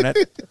 darn it.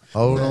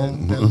 Hold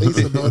on. At least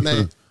a no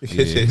name. I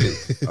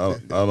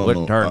don't What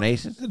know.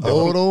 tarnation?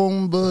 Hold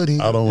on, buddy.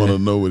 I don't want to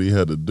know what he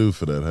had to do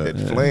for that hat.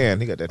 That flan.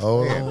 He got that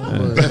Hold flan.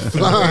 on, buddy.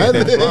 Flan.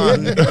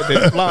 He got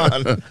that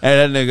flan. Hey,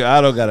 that nigga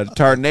Otto got a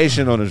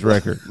tarnation on his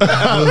record.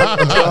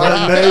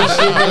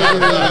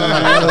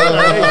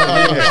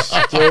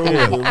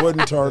 It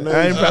wasn't tornado.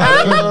 I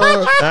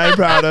ain't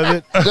proud of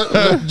it.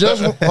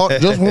 Just one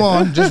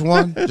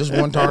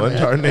tarnation.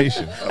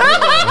 Tarnation.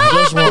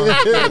 Just one.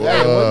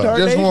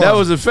 Just one. That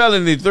was a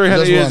felony 300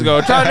 Just years one.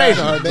 ago.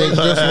 Tarnation.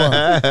 Just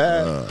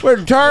one. We're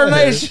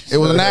tarnation. It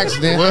was an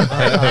accident.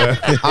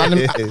 I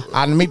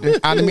didn't mean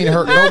to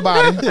hurt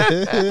nobody. I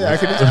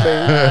can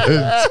explain.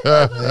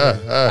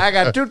 I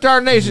got 2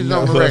 tarnations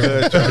on my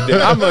record.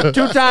 I'm a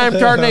 2-time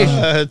tarnation.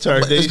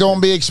 It's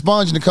gonna be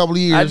expunged in a couple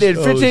of years. I did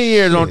 15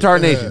 years on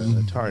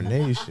tarnation.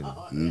 Tarnation.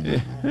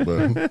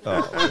 But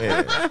Oh,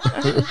 man.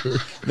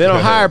 They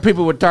don't hire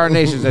people with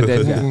tarnations at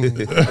that job.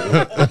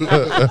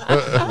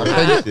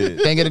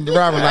 Can't get a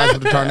driver's license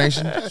with a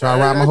tarnation, so I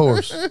ride my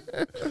horse.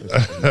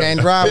 Can't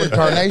drive with a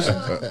tarnation.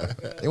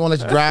 They won't let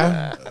you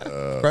drive.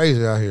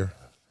 Crazy out here.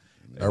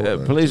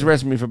 Police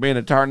arrested me for being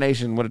a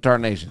tarnation with a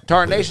tarnation.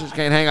 Tarnations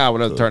can't hang out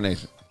with other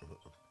tarnations.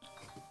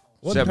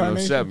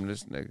 707,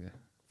 this nigga.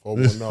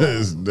 This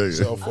 410. nigga.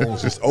 Cell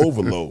phones just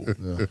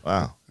overload.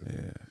 Wow.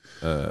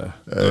 Go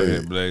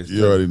ahead, Blaze.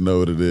 You already know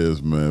what it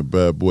is, man.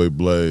 Bad Boy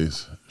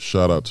Blaze.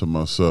 Shout out to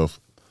myself.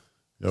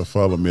 Y'all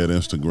follow me at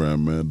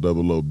Instagram, man.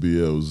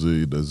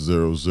 OOBLZ. That's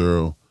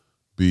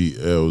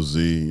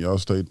 00BLZ. Y'all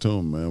stay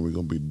tuned, man. We're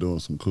going to be doing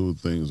some cool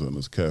things on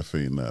this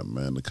Caffeine app,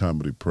 man. The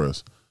Comedy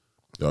Press.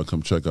 Y'all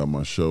come check out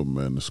my show,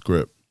 man. The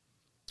Script.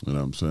 You know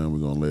what I'm saying? We're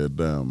going to lay it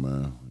down,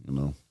 man. You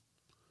know.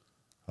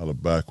 Holler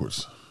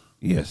backwards.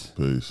 Yes.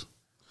 Peace.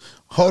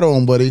 Hold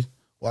on, buddy.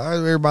 Why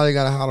everybody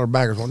got to holler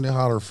backwards? Why don't they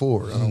holler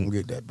forward? I don't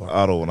get that part.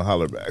 I don't want to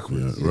holler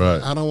backwards. Yeah,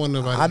 right. I don't want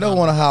nobody. I don't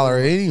want to holler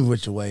any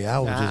which way. I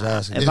was just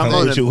asking. If I'm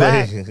on the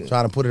back,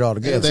 Trying to put it all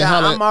together. see,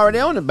 I'm already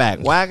on the back.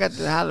 Why I got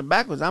to holler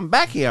backwards? I'm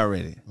back here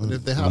already.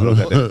 If they holler,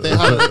 they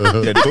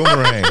holler. That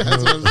boomerang.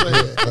 That's what I'm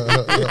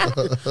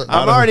saying.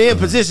 I'm already in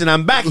position.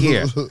 I'm back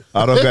here.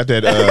 I don't got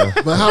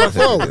that. But holler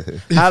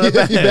forward. Holler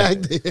back. You back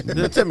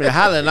there. Tell me to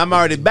holler, and I'm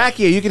already back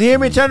here. You can hear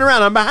me. Turn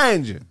around. I'm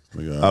behind you.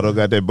 I don't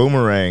got that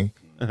boomerang.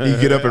 He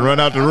get up and run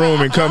out the room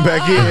and come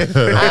back in.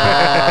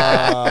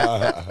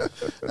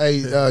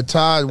 Hey,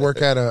 Todd work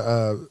at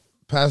a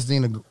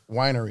Pasadena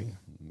winery,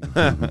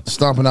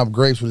 stomping up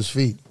grapes with his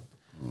feet.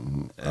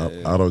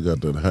 I don't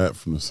got that hat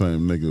from the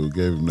same nigga who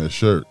gave him that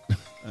shirt.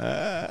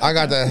 I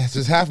got that.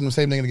 Just half of them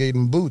same nigga that gave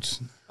him boots.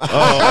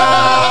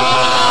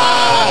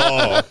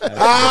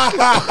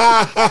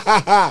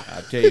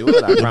 I tell you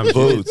what, I promise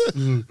Boots.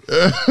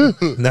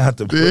 Not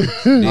the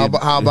boots.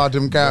 How about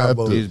them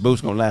cowboys? these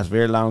boots gonna last a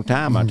very long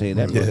time. I tell you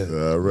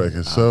that. I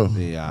reckon so.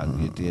 Yeah,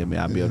 you tell me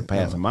I'll be able to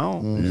pass them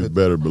on. You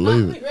better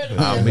believe it.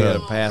 I'll be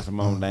able to pass them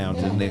on down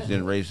to the next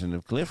generation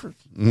of Cliffords.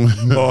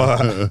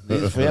 Boy.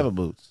 These forever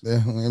boots.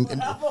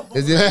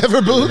 Is it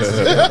ever boots?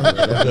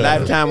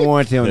 Lifetime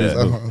warranty on this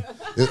boot.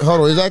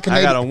 Hold on, is that I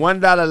Canadian? got a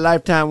 $1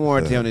 lifetime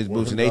warranty on these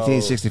boots in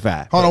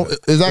 1865. Hold on,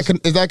 is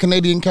that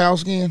Canadian cow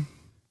skin?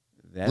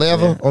 That's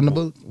Leather it. on the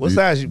boot? What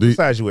size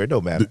you wear?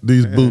 Don't matter.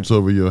 These boots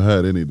over your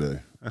hat any day.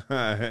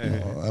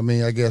 I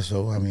mean, I guess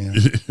so. I mean,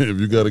 If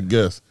you got to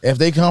guess. if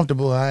they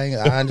comfortable, I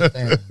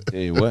understand. Tell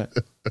you what.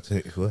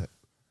 What?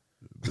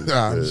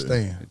 I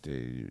understand. I tell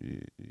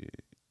you,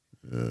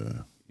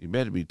 you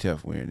better be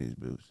tough wearing these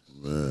boots.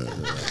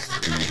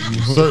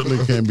 You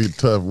certainly can't be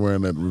tough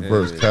wearing that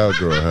reverse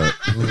cowgirl hat.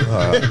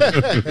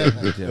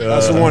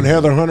 That's the one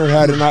Heather Hunter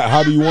had tonight.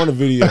 How do you want a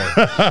video?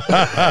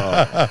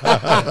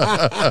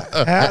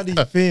 How do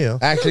you feel?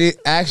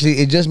 Actually,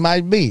 it just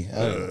might be,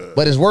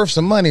 but it's worth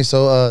some money.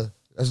 So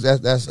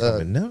that's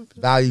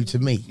value to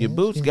me. Your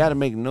boots got to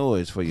make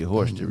noise for your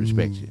horse to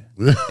respect you.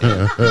 That's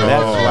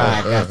why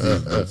I got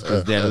these boots,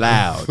 because they're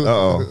loud.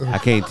 I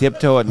can't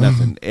tiptoe at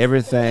nothing.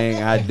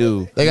 Everything I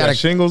do. They got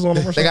shingles on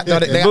them.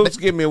 The boots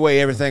give me away.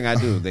 Everything I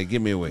do, they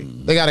give me away.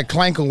 They got a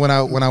clankle when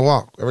I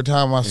walk. Every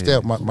time I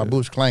step, my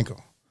boots clankle.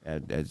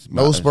 That's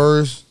No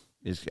spurs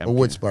I'm or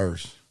wood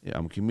spurs. Yeah,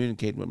 I'm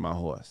communicating with my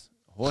horse.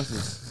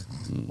 Horses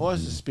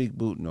speak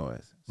boot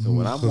noise. So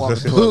when I'm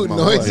walking towards my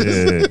horse,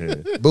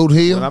 Boot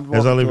heel, when I'm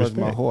walking towards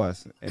my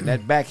horse, and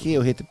that back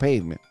heel hit the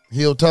pavement,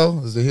 heel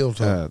toe is the heel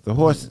toe. the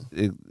horse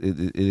it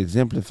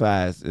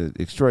exemplifies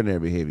extraordinary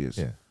behaviors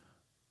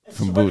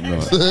from boot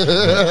noise.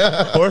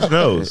 Horse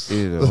nose.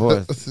 The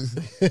horse.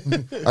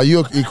 Are you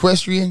an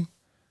equestrian?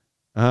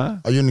 Huh?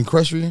 Are you an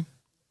equestrian?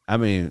 I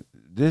mean,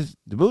 the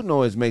boot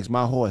noise makes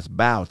my horse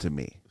bow to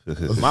me.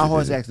 My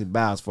horse actually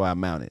bows before I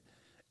mount it.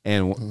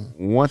 And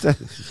once I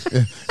Is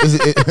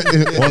it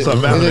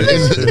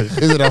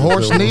a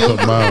horse kneel?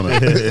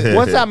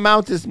 once I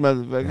mount this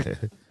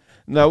motherfucker,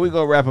 no, we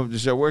gonna wrap up the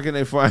show. Where can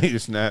they find you,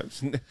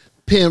 Snaps?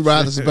 Penn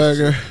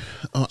Roethlisberger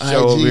on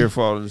Show over here IG.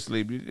 falling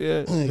asleep. You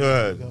good?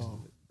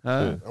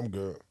 Huh? I'm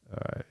good. All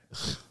right.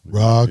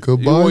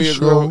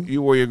 Rockabye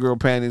You wore your girl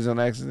panties on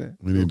accident.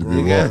 We need to be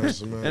You got,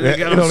 walked. and they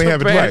got It on only some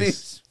happened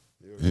panties.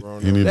 He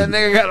need That to,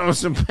 nigga got on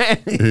some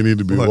panties. he need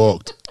to be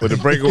walked. With the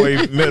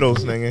breakaway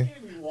middles, nigga.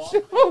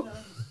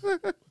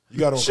 You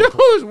got on. She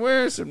was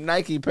wearing some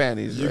Nike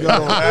panties. You right?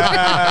 got on.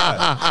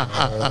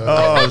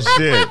 Oh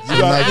shit.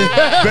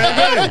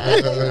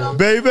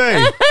 Baby.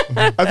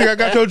 I think I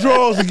got your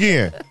drawers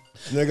again.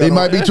 Nigga They got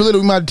might on- be too little.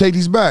 We might take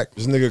these back.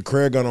 This nigga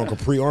Craig got on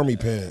Capri Army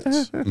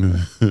pants. I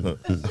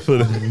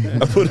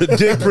put a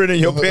dick print in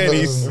your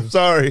panties. I'm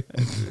sorry.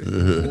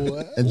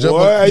 And jump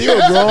Boy, you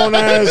a grown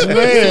ass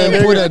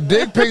man. Put Nigga. a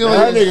dick pic on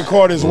That it. nigga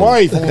caught his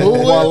wife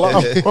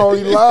while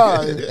he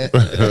lied.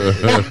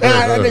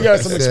 That nigga got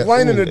some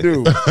explaining to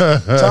do.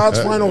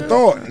 Todd's final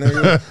thought,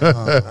 nigga.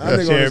 That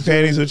nigga Sharing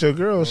panties with your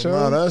girl, show.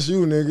 Nah, that's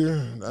you,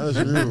 nigga. That's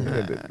you.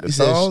 He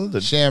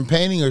said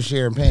champagne or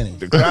sharing panties?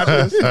 The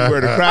crotchless. You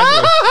wear the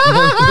crotchless.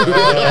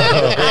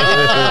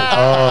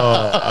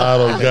 I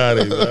don't got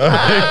it.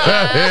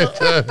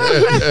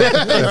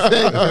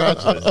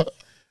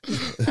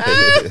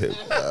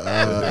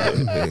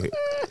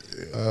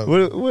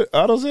 What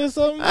Otto said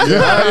something?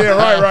 Yeah,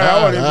 right.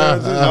 I wasn't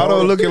even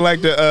Otto looking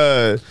like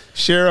the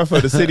sheriff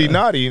of the city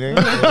naughty,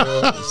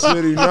 nigga.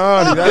 City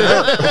naughty.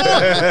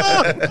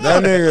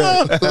 That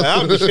nigga.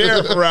 I'm the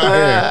sheriff around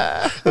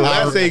here.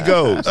 I say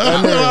goes.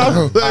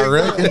 I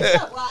reckon.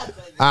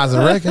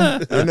 I reckon.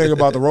 That nigga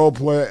about to role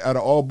play at an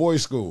all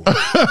boys school. I'm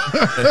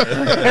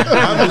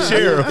the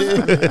sheriff.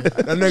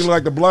 That nigga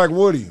like the Black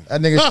Woody.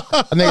 That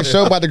nigga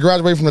show about to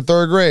graduate from the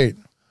 3rd grade.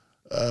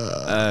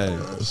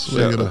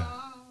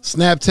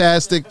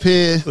 Snaptastic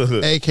Penn,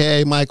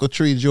 a.k.a. Michael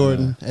Tree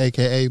Jordan,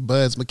 a.k.a.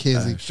 Buzz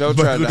McKenzie. Show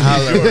tried to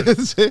holler.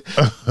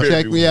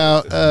 Check me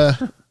out,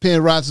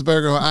 Penn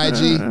Roethlisberger on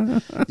IG.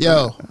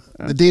 Yo,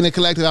 the Dina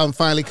Collective album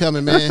finally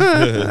coming,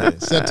 man.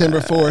 September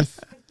 4th.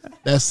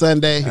 That's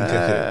Sunday.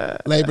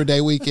 Labor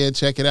Day weekend.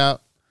 Check it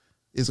out.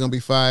 It's going to be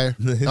fire.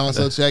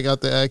 Also, check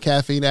out the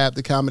Caffeine app,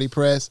 the Comedy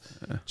Press.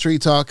 Tree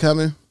Talk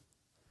coming.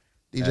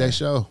 DJ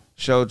Show.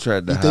 Show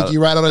tried to You holler. think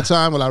you write all the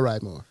time? Well, I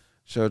write more.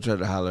 Show tried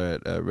to holler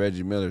at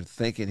Reggie Miller,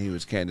 thinking he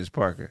was Candace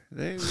Parker.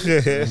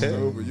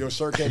 Your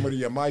shirt came with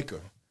your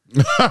Micah.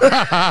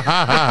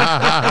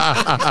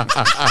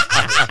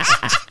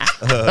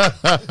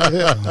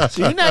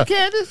 So you not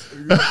Candace?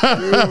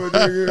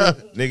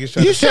 Niggas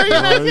trying You to sure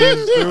you're not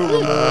Candace?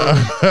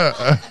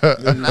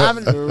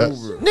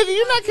 Nigga,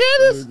 you not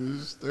Candace?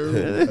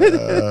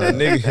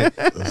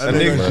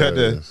 nigga tried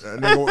to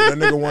That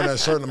nigga won that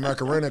shirt in the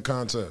Macarena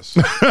contest.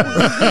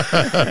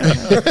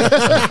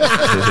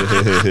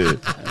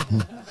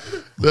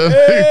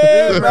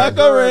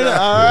 Macarena,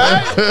 all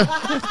right.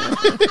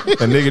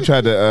 a nigga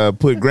tried to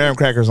put graham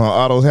crackers on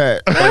Otto's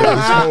hat.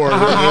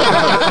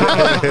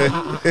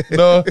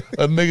 No,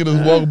 a nigga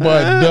just walked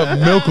by and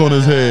dumped milk on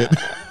his head.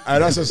 Hey,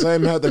 that's the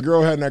same hat the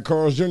girl had in that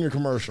Carl's Jr.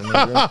 commercial.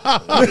 Nigga.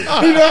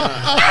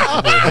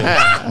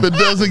 But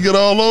doesn't get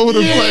all over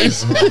the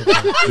place.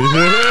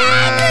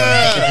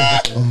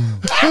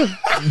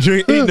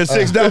 Eating a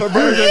 $6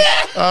 burger.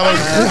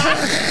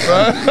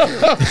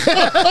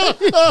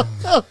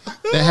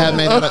 That hat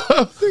made out of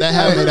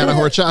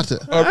horchata.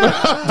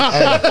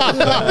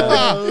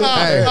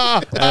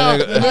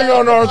 Nigga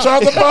on the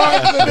horchata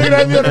box. The nigga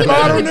that be at the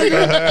bottom,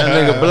 nigga. That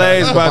nigga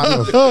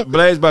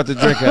Blaze about to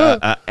drink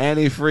a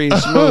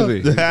antifreeze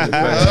smoothie.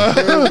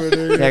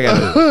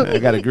 I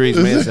got a grease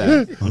man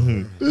inside.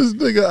 This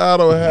nigga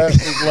Otto hat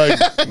is like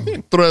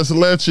tres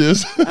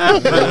leches.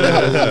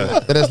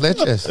 Tres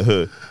leches.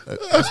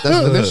 That's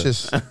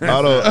delicious.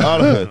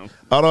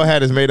 Otto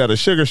hat is made out of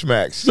sugar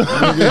smacks.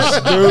 Nigga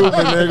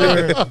stupid,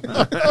 nigga.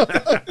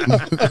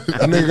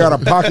 That nigga got a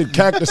pocket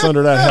cactus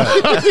under that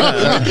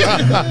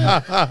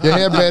hat. Your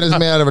headband is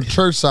made out of a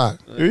church sock.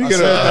 You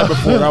said that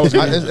before. That was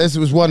It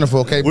was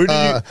wonderful. Okay,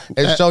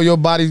 and show your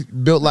body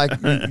built like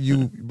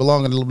you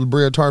belong in the La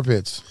Brea Tar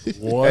Pits.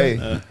 Hey,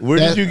 where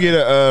did you get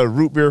a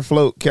root beer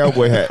float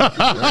cowboy hat?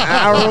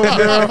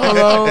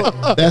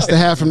 That's the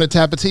hat from the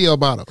Tapatio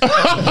bottle.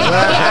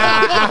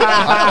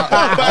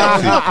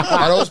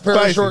 Are those pair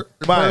of short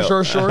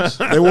shorts?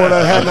 They wore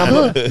that hat.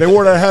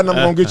 And I'm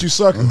gonna get you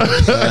sucking.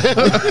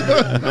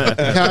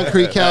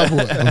 Concrete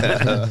cowboy.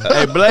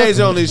 Hey, Blaze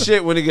only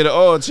shit when he get an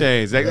oil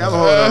change. Like, I'm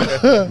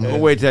gonna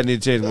wait till I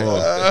need to change my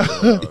oil.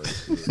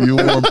 You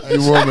warm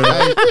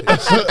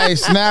it. Hey,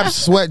 Snaps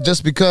sweat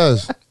just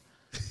because.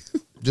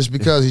 Just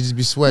because he just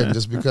be sweating,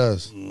 just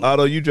because.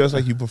 Otto, you dress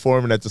like you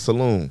performing at the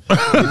saloon.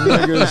 Otto,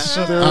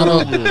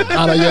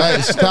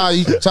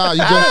 Ty,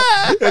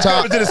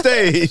 to the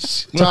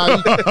stage.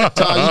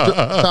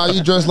 Ty,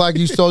 you dress like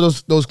you stole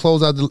those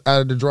clothes out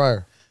of the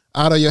dryer.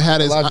 Otto, your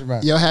hat is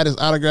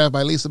autographed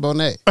by Lisa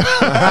Bonet.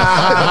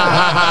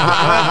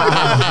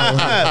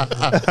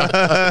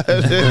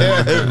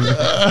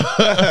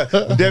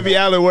 Debbie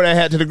Allen wore that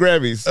hat to the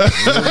Grammys.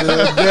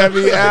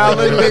 Debbie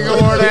Allen,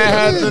 nigga, wore that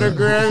hat to the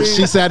Grammys.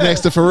 She sat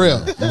next to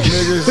Pharrell.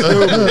 Nigga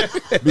stupid.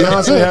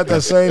 Beyonce had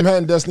that same hat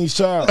in Destiny's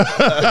Child. That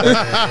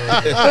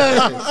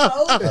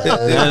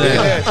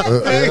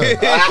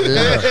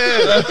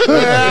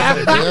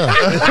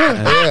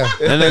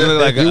nigga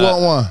look like You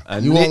want one?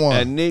 You want one?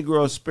 A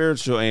Negro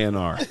spiritual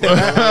A&R.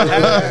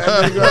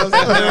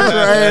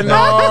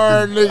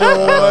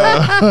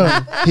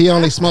 He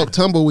only smoked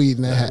tumbleweed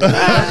in that hat.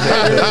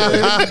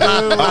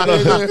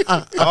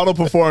 Otto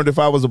performed If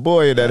I Was a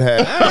Boy in that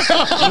hat.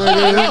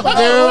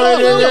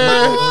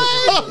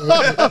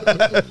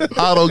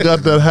 Otto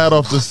got that hat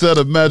off the set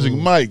of Magic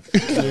Mike.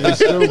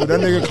 That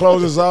nigga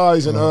closed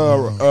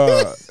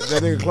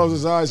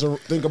his eyes and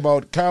think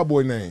about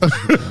cowboy names.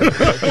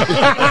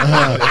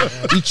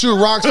 He chew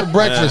rocks for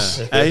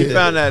breakfast. He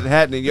found that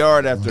hat in the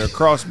yard after a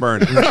cross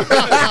burning. One of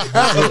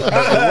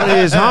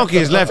his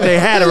honkies left their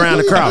hat around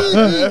the cross.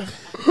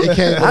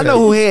 I know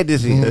who had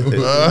this here.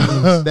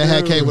 That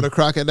hat came with a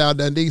Crocodile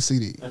Dundee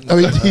CD. I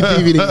mean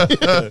DVD.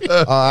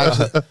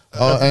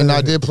 And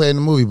I did play in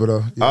the movie, but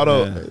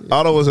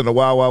Otto was in the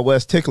Wild Wild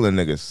West tickling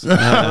niggas.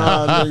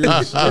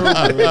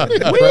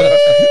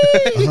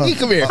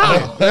 Come here.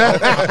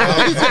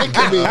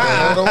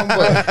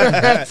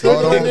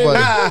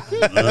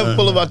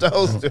 Pull him out the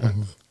holster.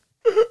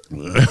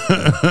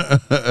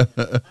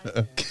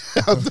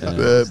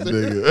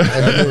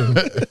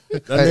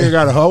 That nigga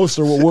got a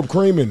holster with whipped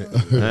cream in it.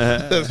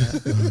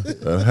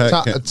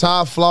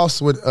 Todd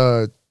floss with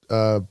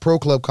Pro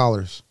Club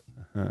collars.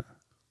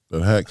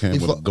 That hat came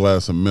with a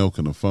glass of milk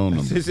and a phone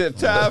number. He said,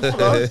 Todd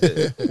floss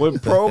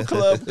with Pro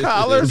Club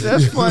collars?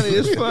 That's funny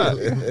as fuck.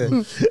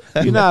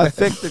 You know how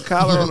thick the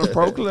collar on the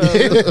Pro Club is?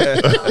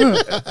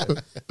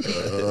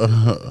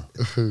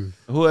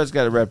 Who else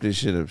got to wrap this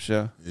shit up,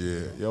 Show?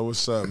 Yeah. Yo,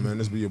 what's up, man?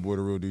 This be your boy,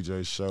 The Real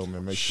DJ Show,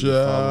 man. Make sure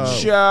you follow me.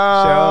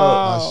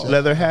 Show.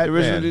 Leather hat,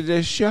 Original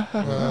DJ Show.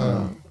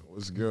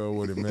 What's good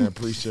with it, man?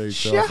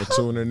 Appreciate y'all for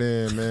tuning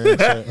in, man. What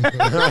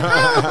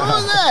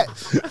was that?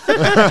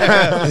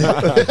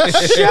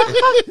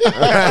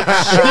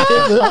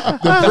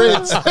 The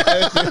Brits.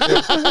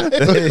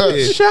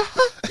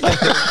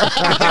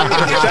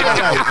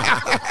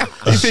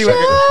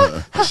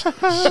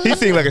 He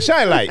seemed like a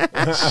shine light. Y'all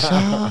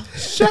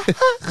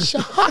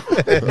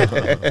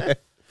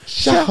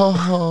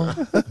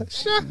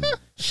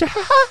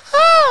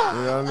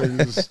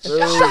niggas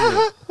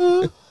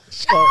stupid.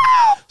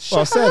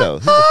 Falsetto.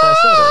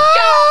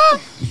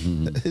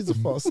 He's a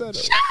falsetto.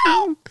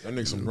 That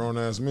nigga some grown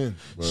ass men.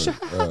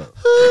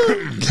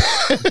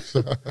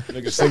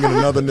 Nigga singing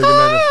another nigga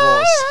named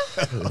False.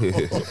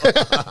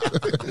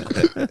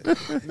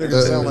 Nigga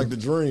sound like The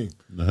Dream.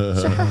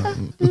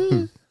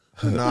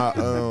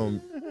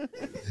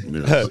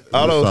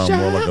 Otto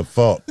sound more like a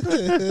thought.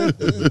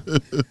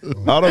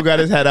 Otto got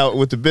his hat out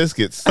with the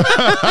biscuits. The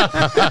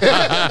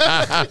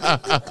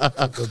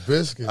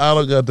biscuits.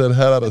 Otto got that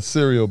hat out of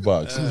cereal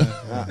box.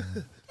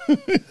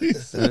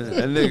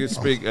 That nigga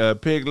speak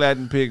pig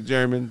Latin, pig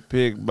German,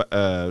 pig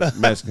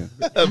Mexican.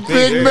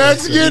 Big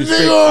Mexican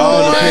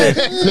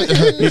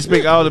nigga. He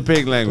speak all the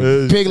pig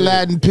languages. Pig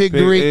Latin, pig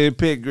Greek.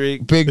 Pig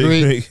Greek. Pig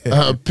Greek.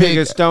 Pig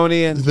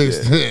Estonian.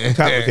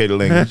 Complicated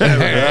language.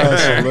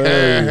 That's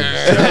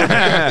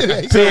hilarious.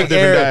 Pig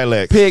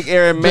dialects. Pig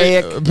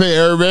Aramaic.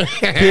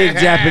 Pig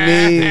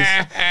Japanese.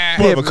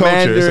 More of a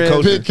culture. It's a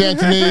culture. Pig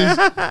Cantonese.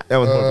 That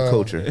was more of a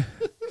culture.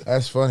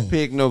 That's funny.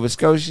 Pig Nova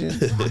Scotian.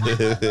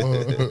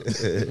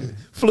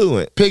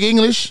 Fluent. Pig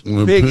English.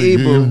 Pig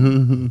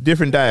Igbo.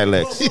 Different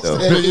dialects. though.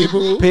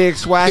 Pig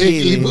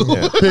Swahili.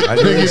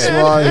 Pig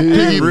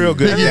Swahili. Real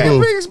good.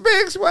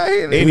 Pig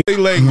Swahili. Any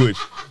language.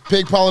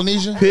 Pig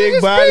Polynesian.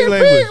 Pig body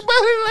language. Pig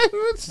body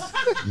language.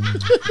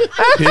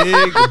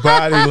 Pig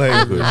body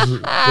language.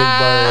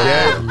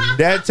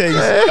 That takes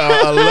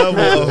a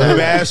level of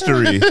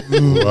mastery.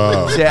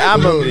 Wow.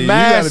 I'm a You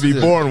master. got to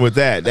be born with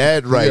that.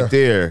 That right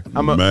there.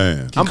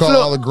 Man. You call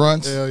all the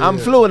grunts. I'm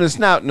fluent in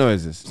snout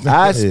noises.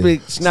 I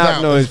speak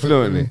snout noise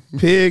fluently.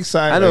 Pig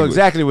sign I know language.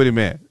 exactly what he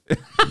meant.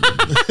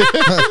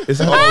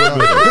 It's all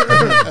of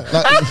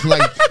it.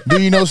 like,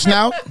 do you know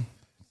snout?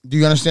 Do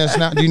you understand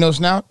snout? Do you know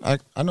snout? I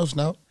know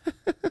snout.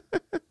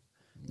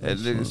 That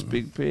nigga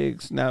speak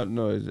pig snout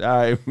noise. All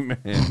right,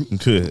 man.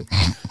 Good.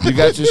 You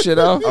got your shit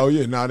off? Oh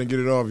yeah, I didn't get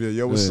it off yet.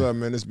 Yo, what's up,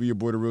 man? This be your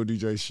boy, the Real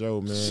DJ Show,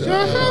 man.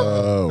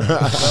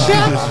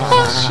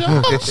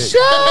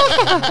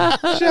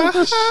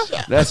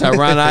 That's how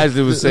Ron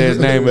Isley would say his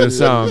name in the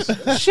song. I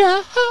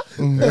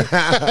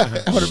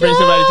want to bring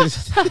somebody to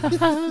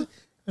the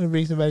I'm gonna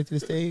bring somebody to the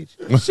stage.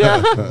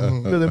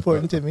 Really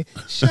important to me.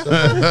 It's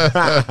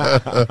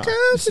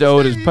the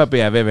oldest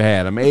puppy I've ever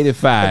had. I'm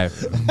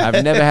 85.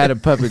 I've never had a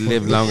puppy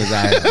live long as I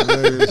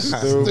have.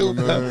 Stupid,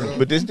 man.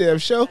 But this damn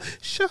show. That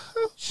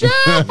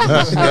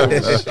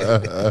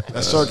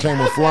shirt came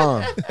with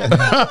flying.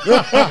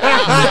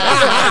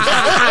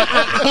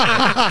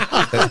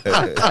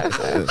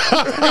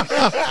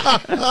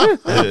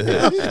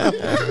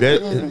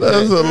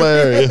 That's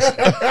hilarious.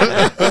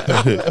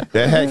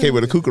 That hat came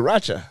with a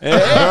cucaracha.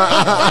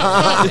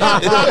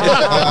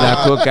 La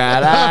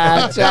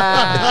cucaracha.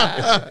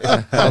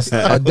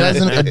 A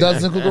dozen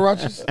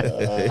cucarachas.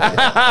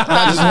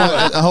 Not just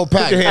one, a whole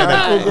pack.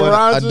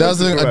 A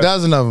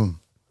dozen of them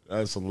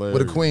That's hilarious.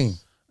 with a queen.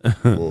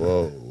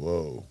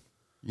 Whoa.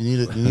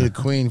 You need a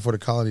queen for the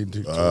colony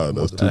to.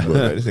 That's too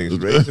much. This thing's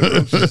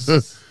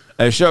raising.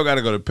 That show got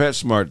to go to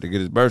PetSmart to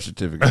get his birth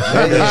certificate. They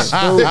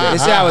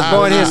say I was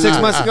born here 6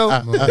 months ago.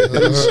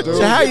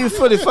 So how you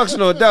fully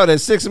functional adult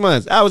at 6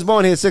 months? I was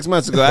born here 6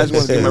 months ago. I just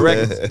want to get my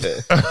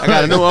records. I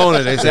got a new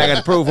owner. They say I got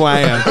to prove who I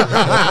am.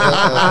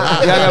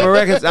 Y'all got my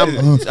records?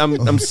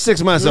 I'm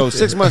 6 months old.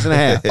 6 months and a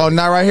half. Oh,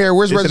 not right here.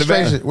 Where's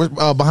registration? Where's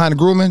behind the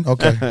grooming?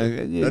 Okay.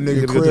 That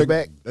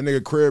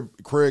nigga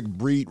Craig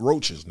breed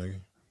roaches, nigga.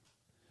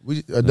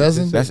 A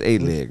dozen? That's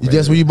 8 leg.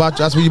 That's where you bought.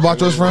 That's where you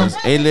bought yours from.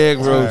 8 leg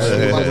roach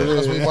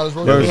That's where you bought his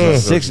roach.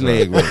 versus 6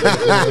 leg roach.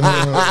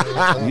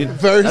 That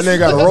nigga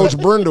got a roach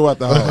brindle at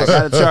the I house.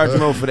 gotta charge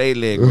more for the 8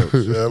 leg roach.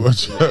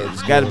 It's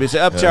gotta be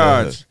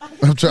upcharge.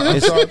 I'm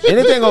trying.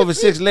 Anything over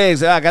 6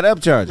 legs, I got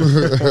upcharge.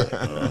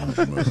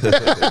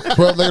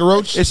 12-legged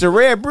roach. It's a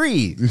rare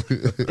breed.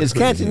 It's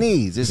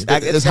Cantonese. It's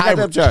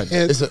hybrid. Upcharge.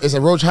 It's a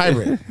roach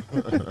hybrid.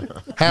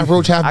 Half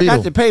roach, half I beetle.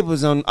 got the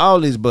papers on all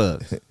these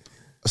bugs.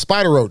 A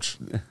spider roach.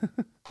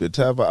 The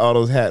top of all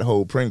those hat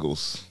hole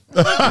Pringles.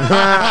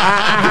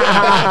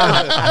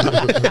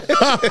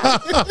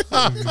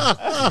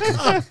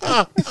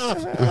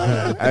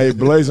 Hey,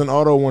 Blazing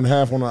Auto won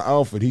half on an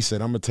outfit. He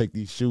said, I'm going to take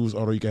these shoes,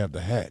 Auto, you can have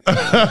the hat.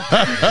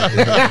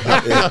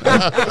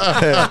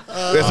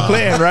 That's the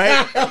plan,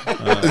 right?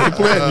 That's the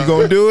plan. You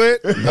gonna do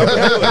it? I'm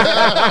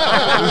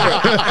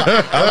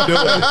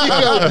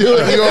gonna do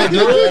it. You gonna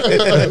do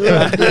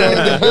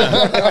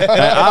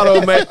it?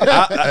 Auto make.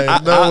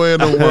 Ain't no way in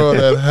the world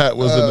that hat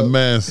was in the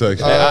man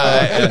section.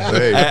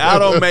 I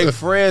don't make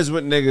friends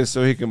with niggas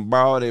so he can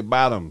borrow their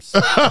bottoms.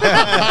 What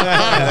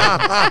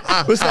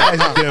size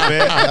is there,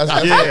 man?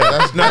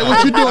 Hey,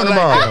 what you doing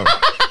tomorrow?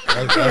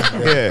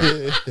 Yeah.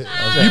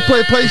 You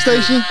play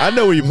PlayStation? I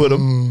know where you put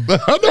them.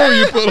 I know where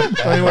you put them.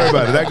 Don't even worry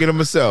about it. I get them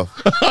myself.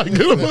 I get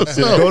them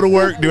myself. Go to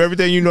work, do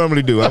everything you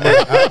normally do. I'll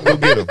go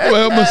get them. I'm gonna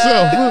help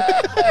myself.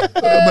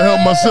 I'm gonna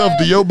help myself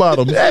to your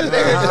bottoms.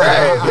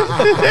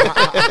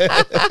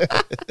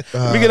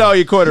 We get all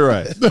your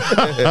corduroys.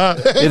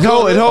 It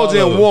holds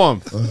in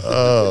warmth.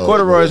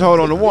 Corduroys hold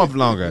on the warmth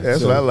longer.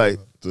 That's what I like.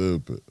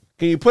 Stupid.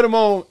 Can you put them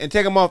on and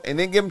take them off and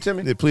then give them to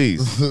me? Yeah,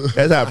 please.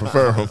 That's how I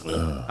prefer them.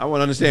 I want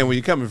to understand where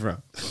you're coming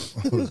from.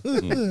 I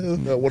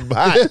want them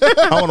hot.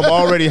 I want them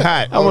already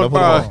hot. I want to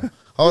borrow.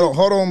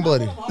 Hold on,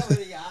 buddy. All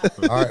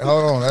right,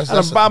 hold on.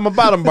 I'm a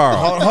bottom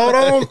borrower. Hold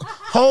on.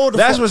 Hold.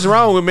 That's what's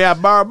wrong with me. I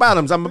borrow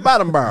bottoms. I'm a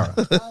bottom borrower.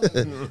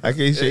 I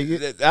can't shake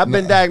it. I've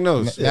been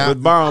diagnosed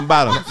with borrowing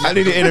bottoms. I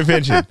need an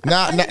intervention.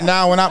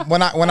 Now, when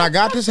I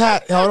got this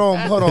hat, hold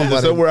on, buddy.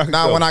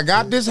 Now, when I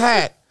got this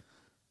hat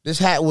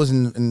was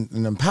an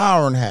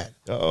empowering hat.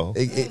 Uh-oh.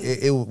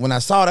 When I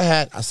saw the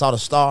hat, I saw the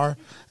star,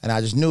 and I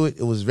just knew it.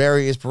 It was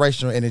very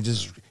inspirational, and it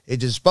just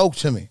spoke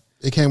to me.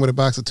 It came with a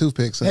box of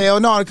toothpicks. Huh?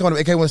 Hell no, it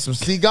came with some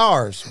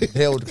cigars.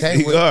 Hell, it came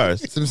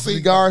Cigars? with some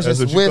cigars and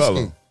That's some what you call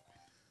whiskey. them.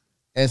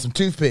 And some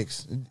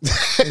toothpicks.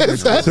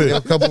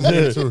 A couple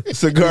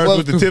Cigars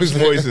with the tips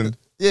moistened.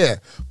 Yeah,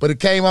 but it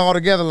came all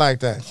together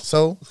like that.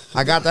 So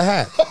I got the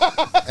hat,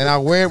 and I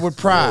wear it with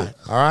pride.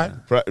 All right.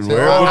 Wear it with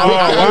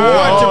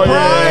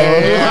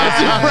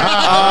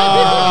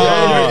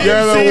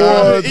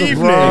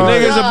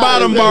Nigga's a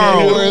bottom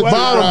borrower.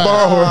 Bottom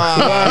borrower.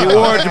 He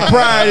wore it to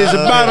pride. Is a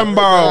bottom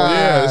borrower.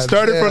 Yeah,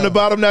 started from the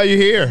bottom. Now you're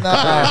here.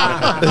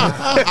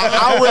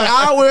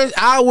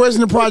 I wears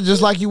in the pride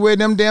just like you wear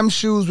them damn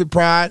shoes with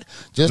pride.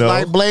 Just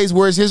like Blaze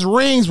wears his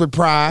rings with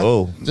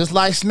pride. Just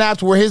like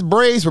Snaps wear his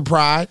braids with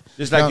pride.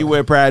 Just like you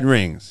wear pride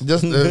rings.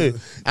 Just I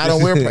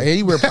don't wear pride.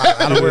 He wear pride.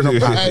 I don't wear no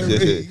pride.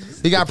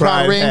 He got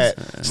pride rings.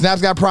 Hat.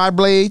 Snaps got pride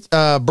braids.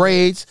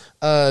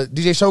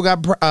 DJ Show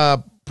got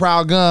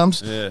proud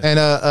gums.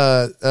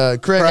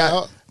 And Craig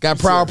got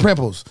proud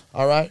pimples.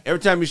 All right. Every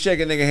time you shake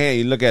a nigga hand,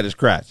 you look at his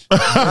crotch. You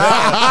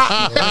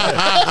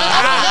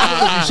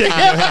shaking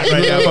your hat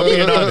right now, if I'm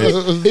being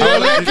honest. I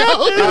like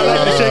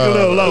to shake a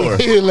little lower.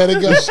 He didn't let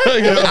it go.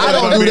 I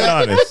don't do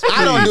that.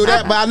 I don't do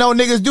that, but I know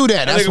niggas do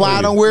that. That's why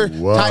I don't wear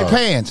tight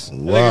pants.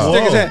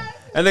 That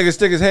nigga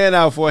stick his hand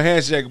out for a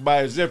handshake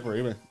by his zipper.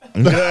 He Grab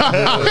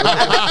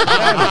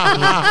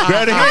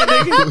the hand,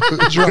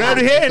 nigga. Grab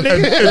the hand,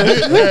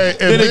 nigga.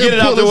 Then they get it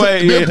out the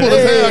way. Then pull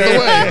his hand out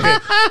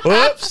the way.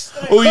 Whoops.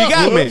 Oh, you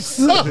got me.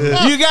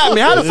 You got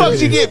me. How the fuck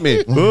you get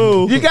me?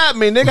 Ooh. You got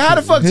me, nigga. How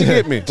the fuck you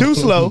get me? Too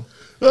slow.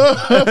 He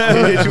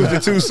hit you with the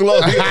too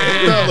slow.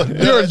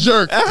 You're a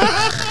jerk.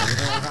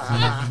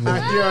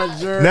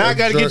 Now I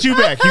gotta get you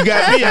back. You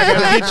got me. I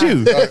gotta get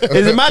you.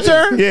 Is it my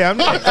turn? Yeah, I'm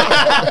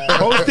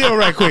hold still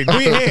right quick.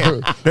 Move your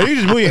hand. No, you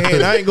just move your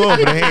hand. I ain't going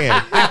for the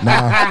hand.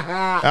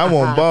 I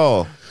want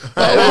ball.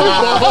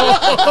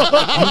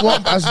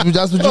 That's what you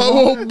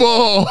want.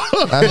 Ball.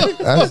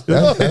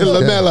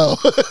 LaMelo.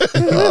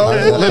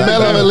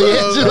 LaMelo and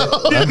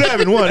Liangelo. Just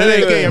grabbing one. It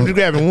ain't game. I'm just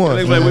grabbing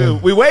one.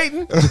 Like, we waiting?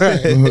 You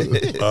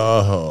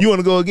want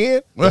to go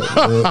again?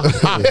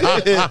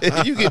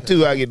 You get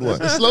two, I get one.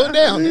 Slow it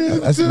down.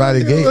 That's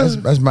mighty gay.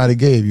 That's mighty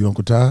gay of you,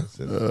 Uncle Todd.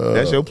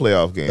 That's your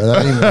playoff game. You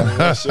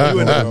You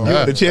in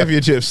the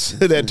championships,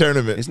 that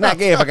tournament. It's not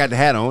gay if I got the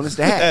hat on. It's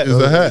the hat. It's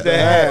the hat.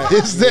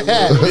 It's the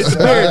hat. It's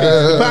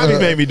spirit. Poppy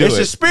made me do It's it.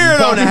 the spirit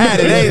on the hat.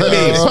 It ain't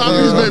me.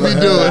 Poppies made me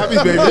do it.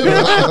 Poppy's made me do it.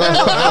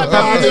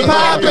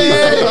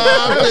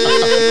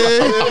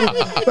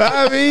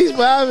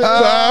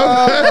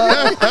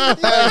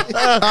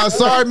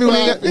 Sorry, we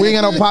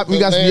ain't got no pop. We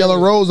got some yellow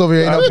rose over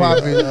here. Ain't no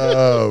poppy.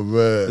 Oh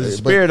man, The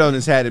spirit on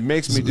this hat. It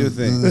makes me do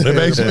things. it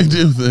makes me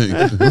do things.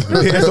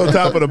 It's on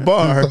top of the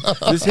bar.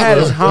 This hat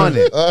is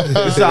haunted.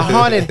 It's a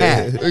haunted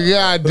hat.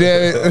 God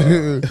damn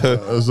it.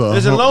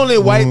 There's a lonely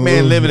white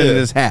man living in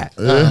this hat.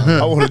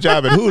 I want a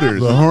job at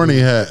Hooters. The horny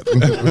hat.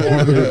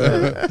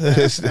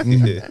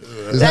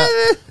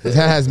 This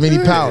hat has many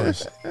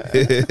powers.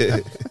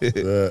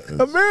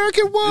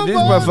 American woman. These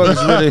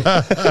motherfuckers really.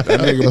 That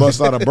nigga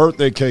bust out a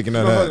birthday cake in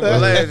that hat.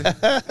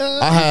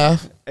 I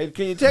have. Hey,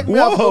 can you take me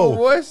off Whoa. my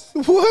voice?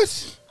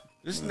 What?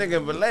 This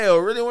nigga Vallejo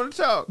really want to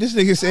talk. This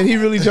nigga said he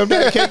really jumped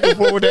out of cake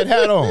before with that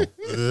hat on.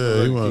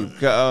 Yeah, he want Keep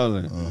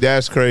calling.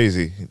 That's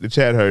crazy. The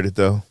chat heard it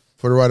though.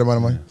 For the right amount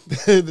of money.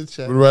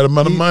 the right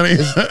amount of money.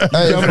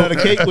 Jumping out of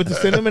cake with the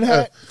cinnamon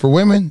hat. For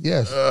women,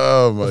 yes.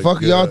 Oh my The fuck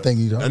God. y'all think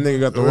you That don't? nigga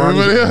got the Everybody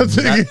Ronnie. else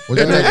thinking-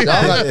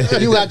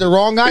 You got the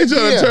wrong He trying to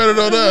idea. turn it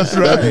on us,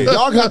 right?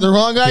 Y'all got the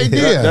wrong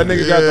idea. That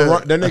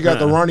nigga got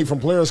the Ronnie from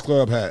Players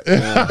Club hat.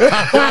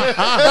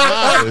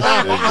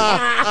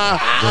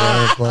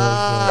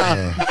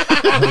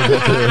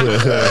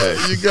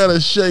 You gotta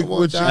shake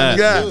what you got.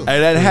 Hey,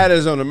 that hat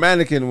is on a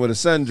mannequin with a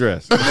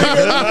sundress.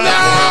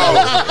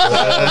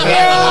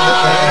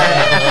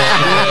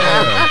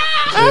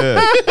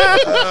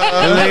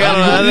 And they got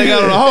on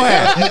a whole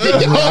hat.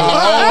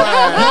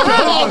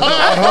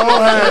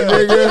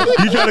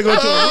 You trying to go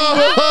to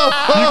Aruba?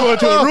 You going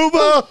to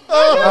Aruba?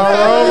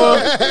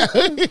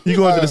 You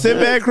going to the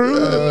Sinbad cruise?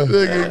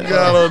 Nigga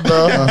got on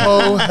the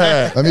whole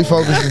hat. Let me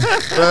focus.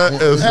 That's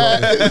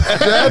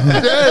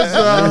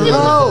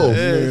low.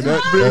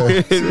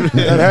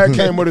 That hat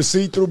came with a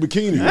see-through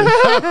bikini.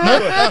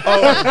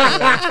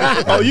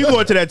 Oh, you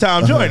going to that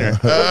Tom Joyner?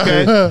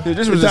 Okay.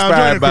 This was The Tom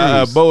inspired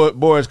by Joyner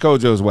Boris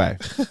Kojo's wife.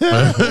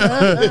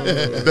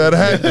 That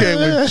hat came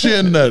with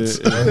chin nuts.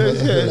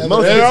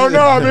 Hell no,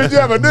 I mean, you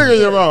have a nigga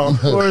in your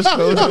mouth.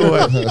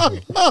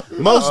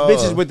 Most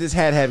bitches with this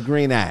hat have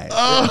green eyes. He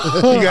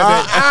got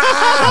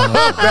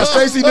that. That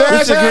Stacey This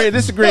Dash is a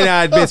this is a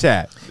green-eyed bitch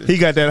hat. He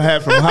got that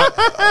hat from. He got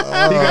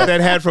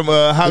that hat from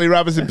Holly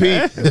Robinson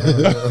Pete.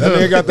 That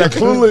nigga got that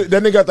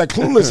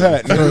clueless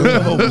hat.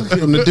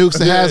 From the Dukes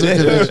of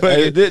Hazzard.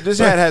 Hey, this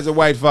hat has a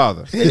white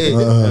father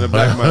and a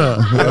black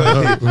mother.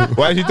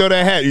 Why'd you throw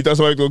that hat? You thought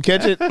somebody was gonna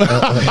catch it?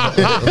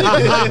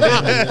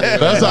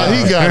 That's how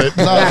he got it.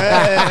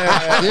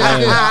 Yeah,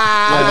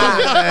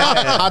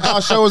 I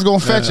thought show was gonna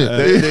fetch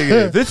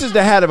it. This is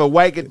the hat of a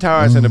white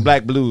guitarist and a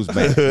black blues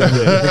band.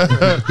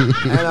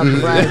 And I'm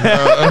black.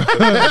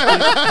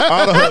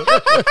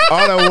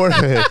 Otto wore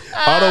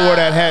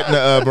that hat in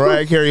the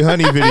Mariah Carey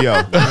Honey video.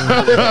 You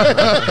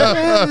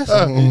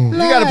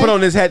got to put on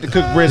this hat to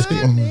cook brisket.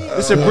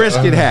 It's a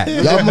brisket hat.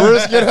 Y'all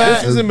brisket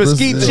hat? This is a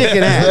mesquite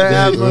chicken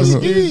hat. A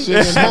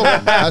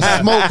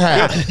smoke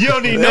hat. You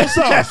don't need no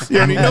sauce. You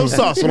don't need no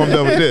sauce when I'm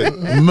done with this.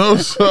 No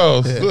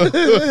sauce.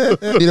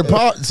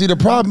 See, the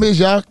problem is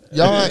y'all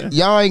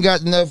ain't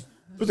got enough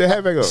Put that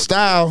hat back on.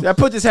 style. I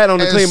put this hat on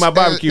to clean my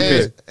barbecue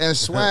pit. and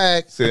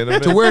swag To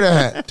to wear the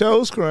hat.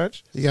 Toast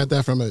Crunch. You got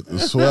that from a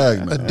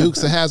Swag, man.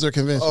 Dukes of Hazzard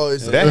convention. Oh,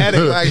 it's That hat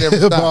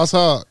is, Boss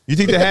Hog. you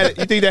think that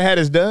hat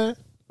is done?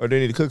 Or do they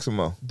need to cook some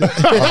more?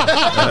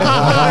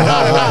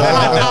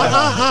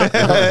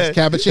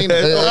 Cappuccino.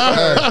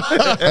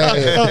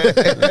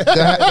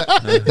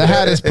 the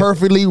hat is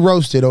perfectly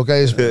roasted.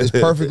 Okay, it's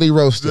perfectly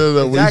roasted.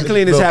 I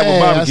clean this hat with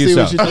barbecue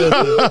sauce.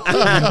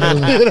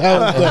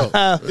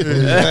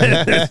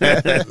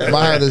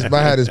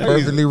 My hat is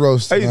perfectly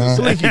roasted. I used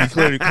to slinky to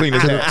clean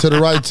his hat. To the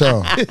right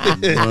tone.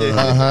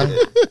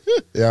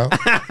 Yeah.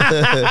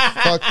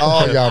 Fuck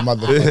all y'all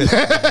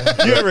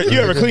motherfuckers. You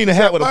ever clean a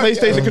hat with a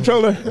PlayStation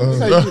controller?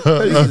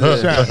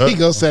 He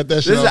gonna set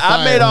that shit on I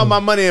fire. made all my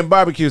money in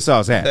barbecue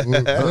sauce hat. I'm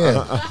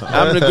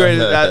the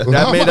greatest. I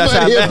made that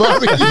shot.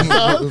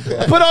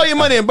 Put all your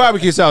money in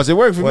barbecue sauce. It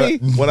worked for me.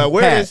 When I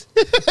wear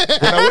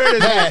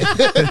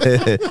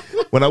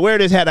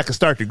this hat, I can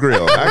start the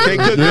grill. I can't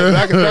cook it, but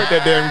I can start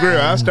that damn grill.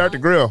 I'll start the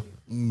grill.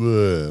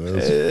 Man,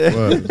 that's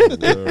funny.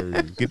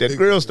 Get that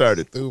grill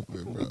started.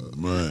 Stupid, bro.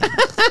 Man.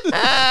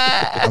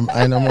 I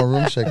ain't no more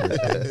room shakers.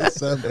 Get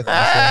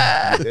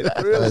that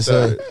grill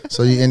started.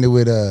 So you ended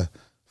with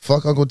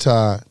fuck Uncle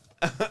Todd,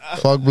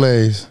 fuck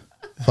Blaze,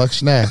 fuck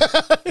Snack.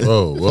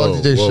 Whoa.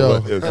 Fuck this show.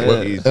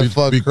 And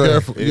fuck Be Craig.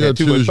 careful. You Yeah, gotta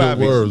too much choose your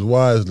Bobby's. words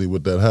wisely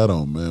with that hat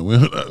on, man. We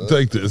don't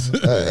take this.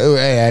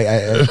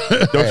 Hey,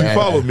 Don't you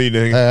follow me,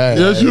 nigga.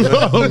 Yes, you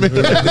follow me.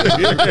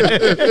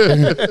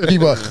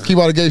 keep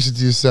all the gay shit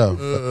to yourself.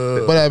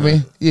 But I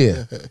mean,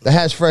 yeah, the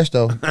hat's fresh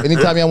though.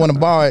 Anytime y'all want to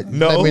borrow it,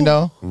 No. let me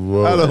know. I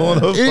don't want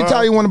to.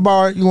 Anytime you want to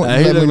borrow it, you want. He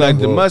let me look like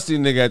know. the musty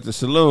nigga at the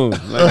saloon.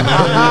 This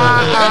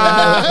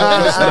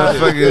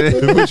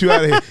motherfucker. Put you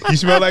out of here. You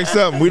smell like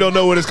something. We don't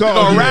know what it's called.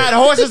 Gonna yet. ride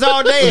horses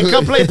all day and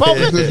come play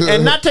poker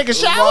and not take a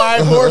shower.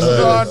 Ride horses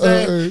all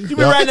day. You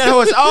been riding that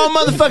horse all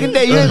motherfucking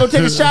day. You ain't gonna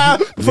take a shower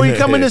before you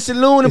come in the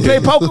saloon and play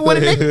poker with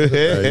a nigga.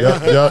 Hey,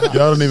 y'all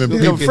don't even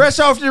Come peep. fresh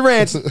off the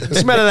ranch,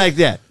 smelling like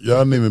that. Y'all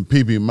don't even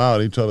peep him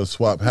out. He try to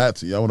swap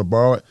hats. Y'all want to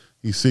borrow it?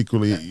 He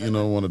secretly,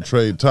 want to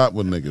trade top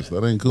with niggas.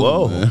 That ain't cool,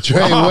 Whoa. man.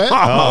 Trey, what?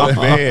 Oh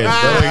man.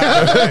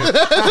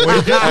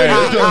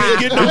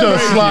 He trying to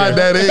slide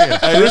that in.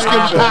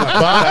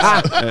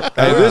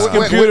 This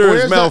computer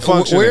is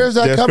malfunctioning. Where's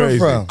that That's coming crazy.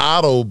 from?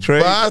 Auto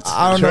bots.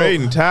 I don't know.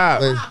 Trading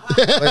top. With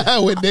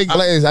niggas.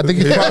 Blaze, I think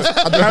you.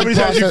 How many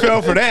times you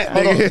fell for that,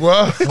 nigga?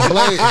 Well,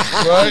 Blaze,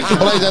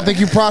 I think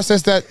you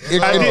processed that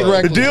I did. The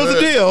incorrectly. deal's a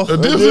deal.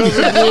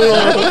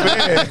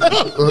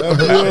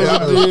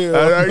 I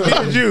already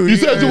did you. you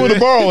said you want to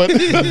borrow it.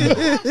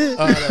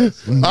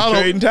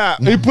 Trading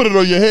top. He put it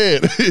on your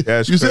head.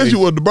 That's you said crazy. you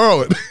wanted to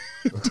borrow it.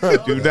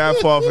 Do not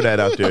fall for that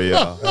out there,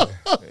 y'all.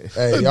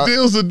 Hey, A y'all,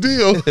 deal's a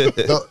deal.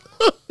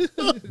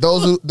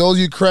 those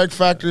you Craig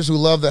factors who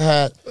love the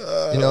hat,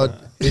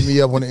 hit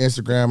me up on the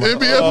Instagram.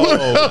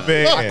 Oh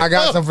man. I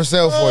got some for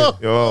sale for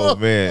you. Oh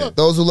man.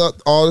 Those who love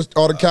all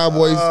the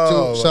Cowboys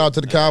too. Shout out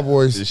to the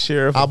Cowboys. The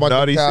sheriff How of about the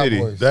Naughty City.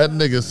 Cowboys? That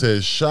nigga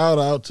said, shout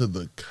out to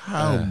the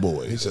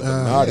Cowboys.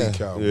 Naughty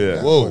Cowboy.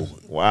 Yeah. Whoa.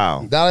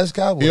 Wow. Dallas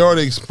Cowboys. He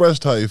already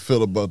expressed how he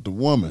feel about the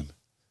woman.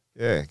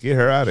 Yeah. Get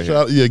her out of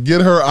here.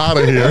 Get her out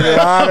of here.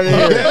 Out of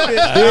here. He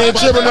ain't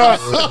tripping off.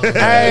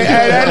 Hey,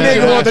 that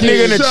nigga want the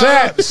nigga in the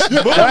chat.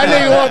 That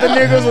nigga want the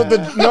niggas with the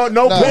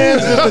no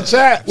pants, just the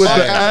chat. With the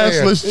Fuck outta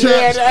here. assless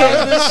Yeah,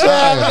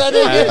 chaps.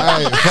 Hey,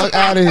 fuck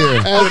out of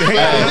here. Put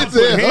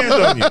hands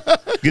on you.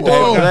 Get the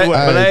Whoa. fuck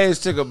out. Blaze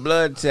took a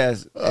blood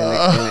test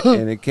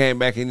and it came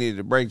back he needed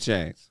a brake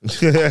change.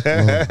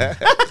 That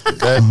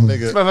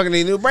nigga. Motherfucker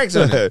need new brakes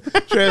on it.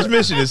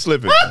 Transmission is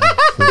slipping.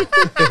 You know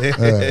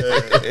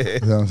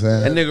what I'm saying?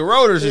 That nigga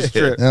rotors is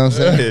tripped. You know what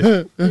I'm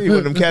saying? He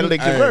with them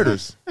catalytic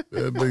converters.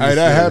 That nigga Hey, that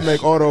said, hat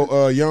make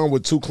Otto young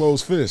with two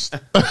closed fists.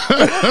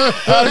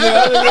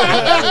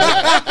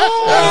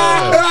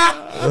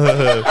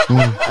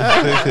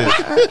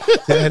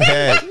 That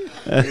hat.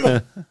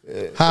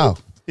 How?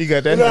 He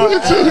got that.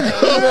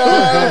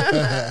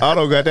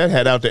 Otto got that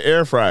hat out the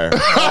air fryer.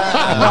 That's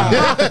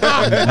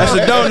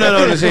a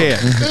donut on his head.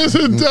 It's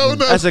a donut.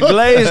 That's a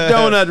glazed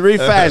donut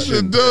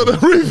refashioned.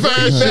 Donut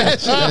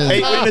refashion.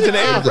 8 minutes in the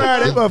air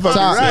fryer, that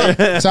motherfucker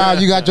be right.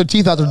 Todd, you got your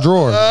teeth out the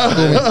drawer.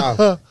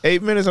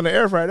 8 minutes on the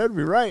air fryer, that'd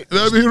be right.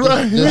 That'd be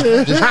right.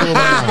 Just pull them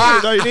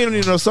out. All you need, don't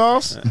need no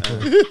sauce. All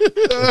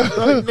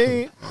you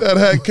need. That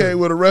hat came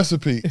with a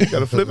recipe.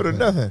 Gotta flip it or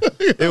nothing.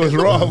 It was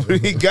raw, but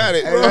he got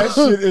it. That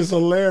shit is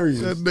hilarious.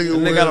 That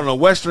They got on a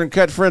Western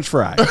cut French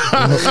fry. That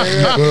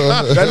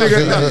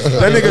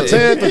nigga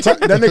tan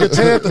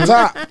at the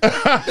top.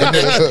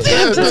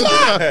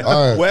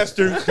 All right.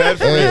 Western cut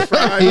French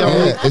fry.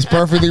 It's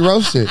perfectly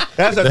roasted.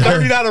 That's a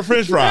 $30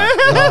 French fry.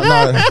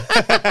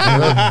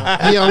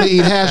 He only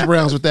eat hash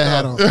browns with that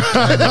hat on.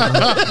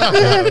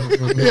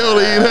 He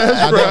only eat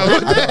hash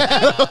browns.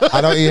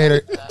 I don't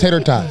eat tater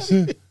tots.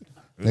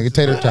 Nigga,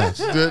 tater tots.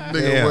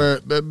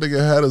 That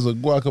nigga hat is a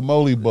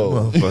guacamole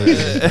bowl. Can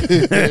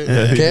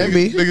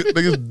be.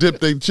 Niggas dip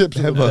their chips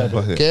in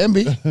that. Can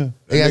be.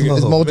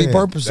 It's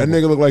multi-purpose. That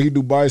nigga look like he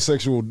do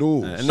bisexual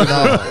duels.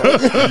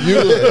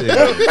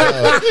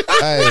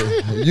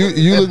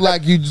 You look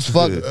like you just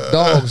fuck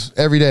dogs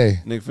every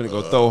day. Nigga finna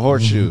go throw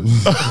horseshoes.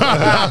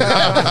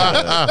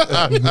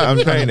 I'm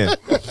training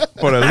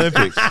for the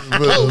Olympics.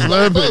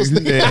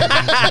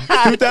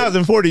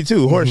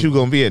 2042, horseshoe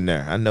gonna be in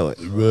there. I know it.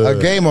 A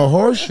game of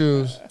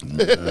horseshoes.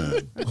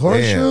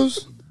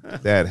 Horseshoes?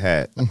 That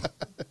hat.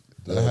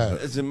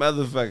 It's a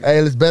motherfucker. Hey,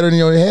 it's better than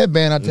your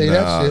headband. I tell you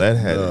that shit. That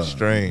hat is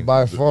strange.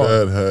 By far.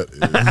 That hat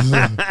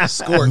is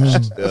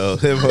Scorched. Yo,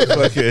 that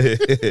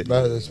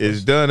motherfucker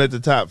is done at the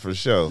top for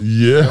sure.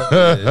 yeah.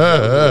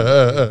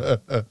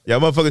 Y'all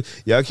motherfuckers,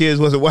 y'all kids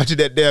wasn't watching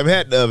that damn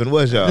hat in the oven,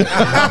 was y'all? On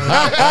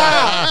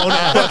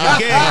that fucking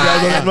game. Y'all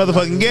was on that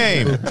motherfucking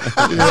game.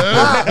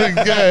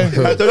 Okay. I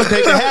thought you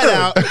take the hat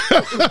out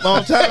a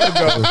long time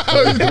ago.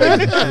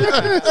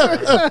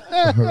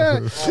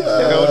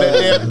 On that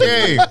damn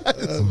game.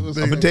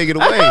 I'm gonna take it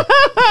away.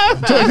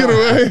 Take it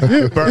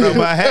away. Burn up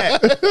my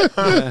hat.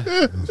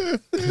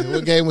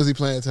 What game was he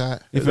playing, Ty?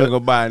 He finna go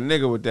buy a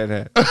nigga with that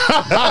hat.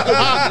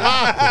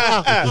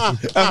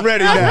 I'm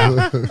ready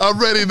now. I'm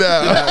ready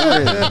now.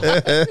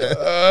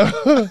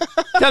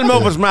 Tell him to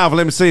open his mouth.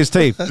 Let me see his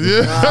teeth.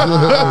 Good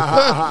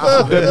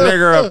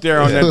nigger up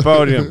there on that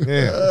podium.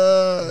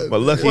 Yeah. My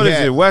lucky What is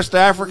hat. it? West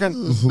African?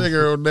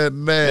 Nigga on that It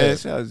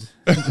nash.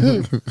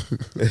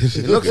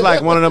 looks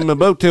like one of them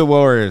Mobutu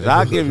warriors.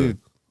 I'll give you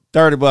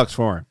 $30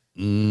 for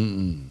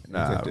him.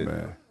 Nah,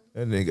 man.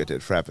 That nigga got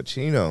that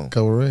frappuccino.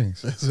 Couple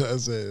rings. That's what I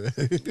said.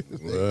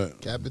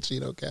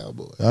 Cappuccino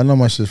cowboy. I know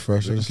my shit's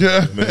fresh.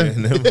 Yeah.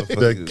 Man, them That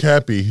motherfuckers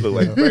cappy. look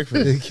like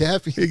breakfast.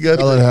 Cappy. He got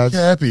I love that hats.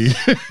 cappy.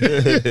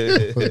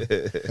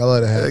 I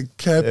love the hat.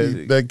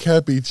 That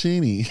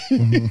cappuccini.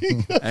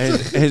 And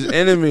his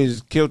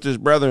enemies killed his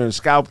brother and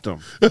scalped him.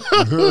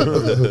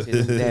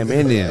 He's a damn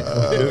Indian.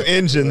 Them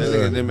engines.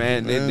 Them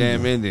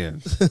damn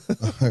Indians.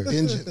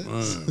 Engine.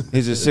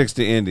 He's a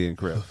 60 Indian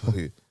crip.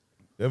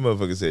 That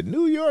motherfucker said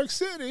New York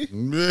City.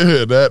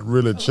 Yeah, that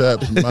really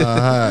chaps my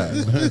hide.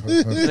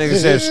 Nigga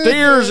said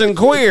steers and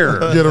queer.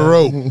 Get a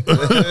rope. Like,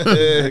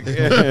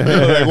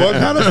 what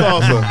kind of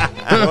salsa?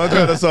 What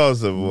kind of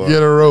salsa, boy?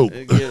 Get a rope.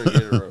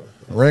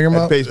 Ring him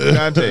up. Pace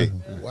picante.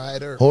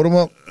 Wider. Hold him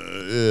up.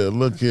 Yeah,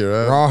 look here.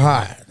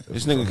 Rawhide.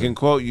 This nigga can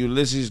quote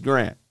Ulysses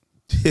Grant.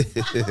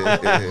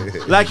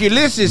 Like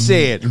Ulysses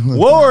said,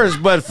 war is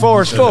but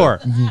force for.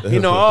 He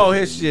know all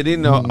his shit. He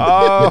know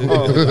all.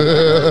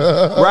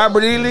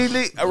 Robert E.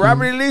 Lee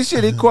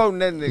shit. He quoting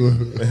that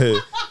nigga.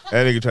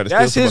 That nigga try to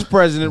That's steal his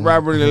president,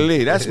 Robert E.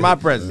 Lee. That's my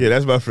president. Yeah,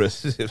 that's my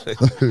president.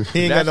 He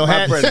ain't That's got no my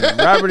hat. president.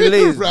 Robert E.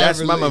 Lee. That's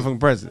Robert my Lee. motherfucking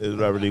president. It's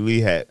Robert E.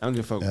 Lee hat. I don't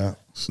give a fuck. Yeah.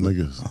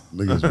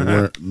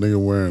 Niggas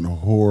wearing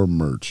whore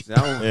merch. I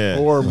don't, Yeah.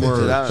 or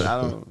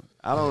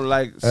I don't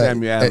like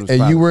Samuel Adams. And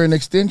you Pop. wearing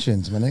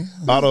extensions, my nigga.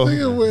 Otto,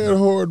 Nigga wearing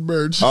whore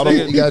merch.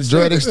 You got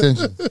dread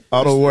extensions.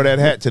 Otto wore that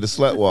hat to the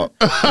slut walk.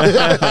 This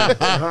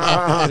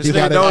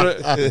nigga don't,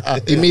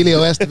 Emilio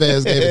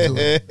Estevez gave it to him.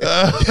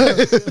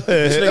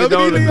 this nigga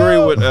don't agree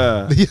with.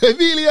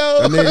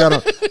 Emilio.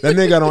 That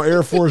nigga got on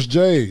Air Force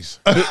J's.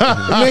 This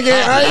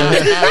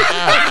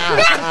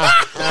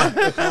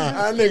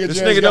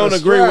nigga don't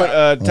agree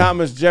with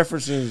Thomas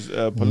Jefferson's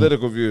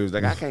political views.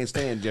 Like, I can't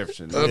stand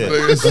Jefferson.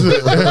 Thomas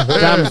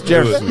Jefferson. You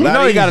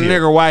know he got a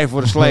nigger wife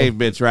with a slave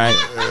bitch, right?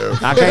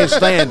 I can't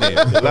stand him.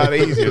 A lot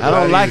easier. I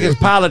don't like his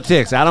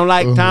politics. I don't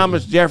like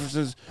Thomas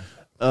Jefferson's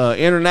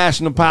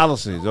international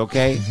policies,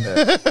 okay?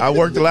 I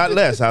worked a lot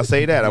less. I'll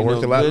say that. I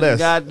worked a lot good less.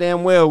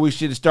 Goddamn well, we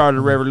should have started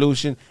a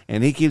revolution,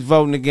 and he keeps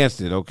voting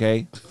against it,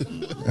 okay?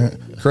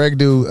 Craig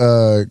do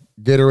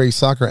Gatorade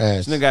soccer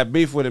ass. This nigga got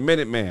beef with a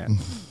Minuteman.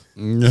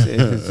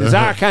 It's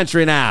our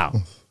country now.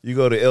 You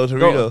go to El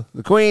Torito.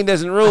 The Queen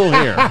doesn't rule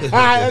here. El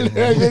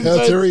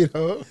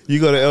Torito.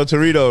 You go to El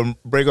Torito and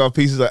break off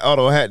pieces of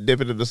Otto hat,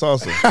 dip it in the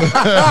salsa.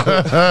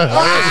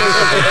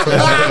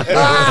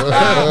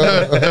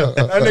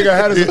 That nigga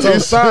had his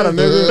tostada,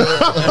 nigga.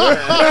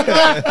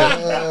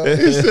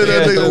 He said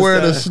that nigga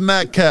wearing a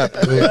snack cap.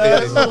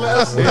 Nigga,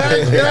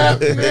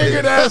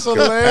 that's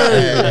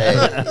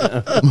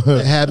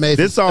hilarious. Had made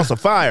This salsa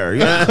fire. You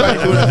know,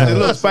 it's a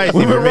little spicy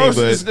We've for been me,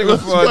 roasting but this nigga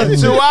for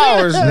 2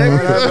 hours,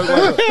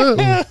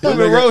 nigga. We've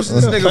been roasting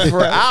this nigga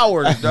for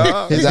hours,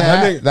 dog.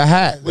 The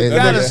hat. We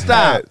gotta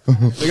stop.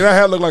 Nigga, that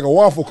hat look like a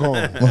waffle cone.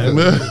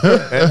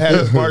 That hat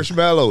is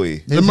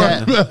marshmallowy.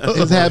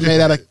 His hat made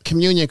out of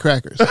communion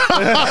crackers.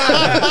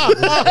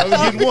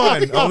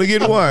 Only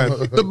get one.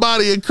 The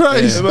body of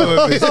Christ.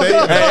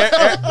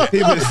 He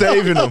been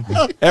saving them.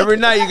 Every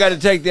night you got to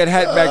take that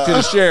hat back to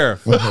the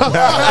sheriff. There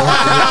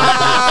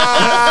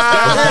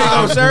you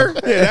go, sir.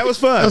 Yeah, that was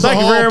fun. That's Thank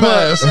a you hall very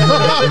pass.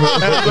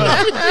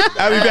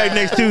 I'll be back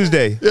next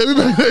Tuesday.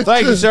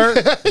 Thank you, sir.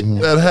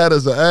 That hat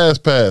is an ass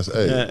pass.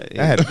 Hey,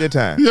 I had a good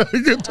time. yeah,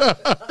 good time.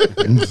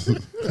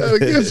 Had a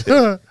good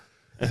time.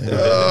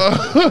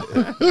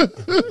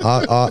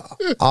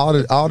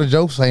 All the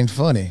jokes ain't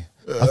funny.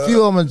 A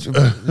few of them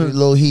a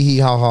little hee hee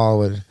ha ha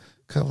with it.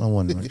 Couple of them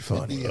wasn't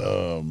funny.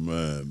 Oh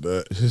man,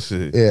 that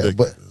Yeah,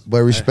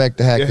 but respect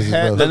the hat because it's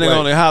That real. nigga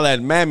only holler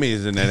at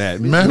mammies in that hat.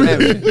 mammy.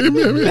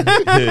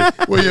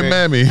 Where your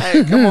mammy?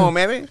 Hey, come on,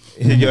 mammy.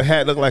 Your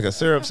hat looked like a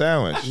syrup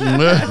sandwich. The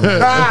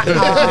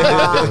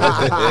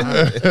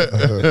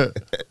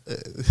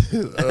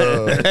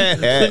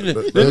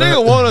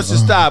nigga want us to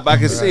stop. I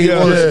can see he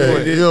wants us to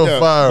quit. You're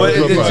fire. But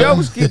the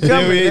jokes keep Yeah,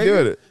 coming. we ain't nigga.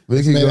 doing it.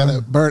 We keep Made out going.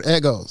 of burnt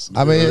Eggos.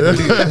 I mean,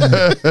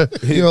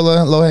 you know,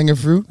 low hanging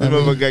fruit. That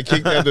motherfucker got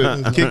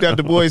kicked out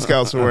the Boy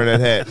Scouts for wearing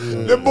that hat.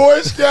 The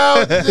Boy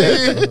Scout.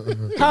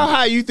 How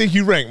high you think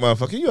you rank,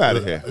 motherfucker? You out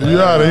of here. You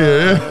out of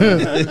here?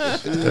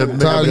 Yeah.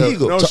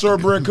 No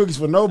shortbread cookies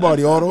for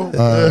nobody, Otto.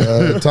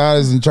 Todd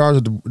is in charge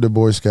of the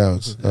Boy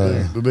Scouts.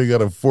 They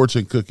got a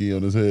fortune cookie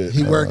on his head.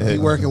 He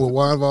working with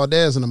Juan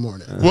Valdez in the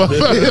morning. That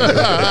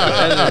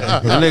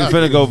nigga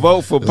finna go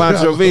vote for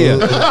Pancho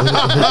Villa.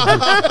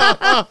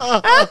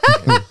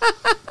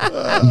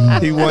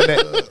 He won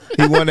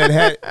that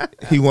hat.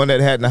 He won that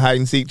hat in the hide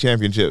and seek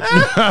championships. There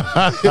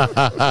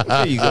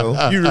you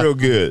go. You real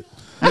good.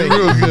 Real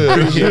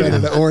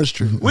good. The orange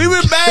tree. We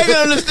been banging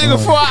on this nigga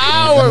for an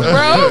hour,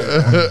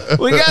 bro.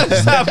 We gotta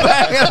stop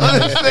banging on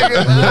this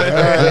nigga.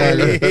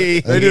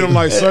 They did him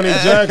like Sonny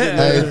Jacket.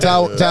 Hey,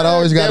 Todd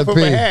always got to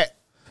pee.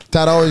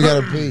 Todd always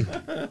got to pee.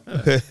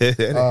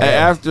 Hey,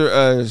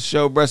 after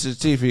show brush his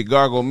teeth, he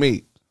gargle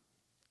meat.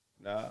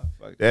 Nah,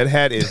 fuck That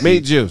hat is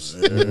meat juice.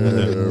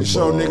 You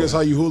show niggas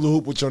how you hula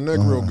hoop with your neck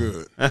real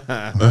good.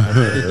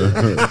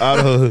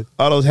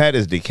 Otto's hat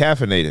is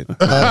decaffeinated.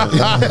 that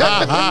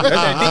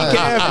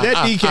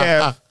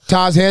decaf.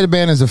 Todd's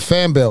headband is a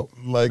fan belt.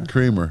 Like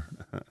creamer.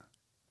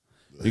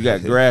 You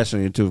got grass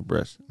on your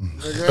toothbrush.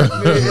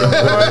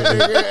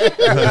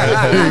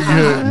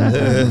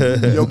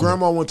 Your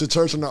grandma went to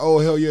church in the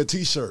old Hell Yeah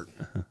t-shirt.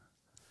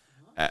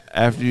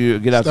 After you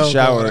get out the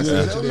shower, Man, you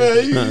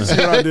see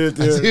what I did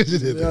there?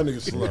 Y'all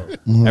niggas slow.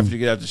 after you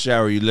get out the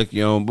shower, you lick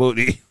your own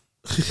booty.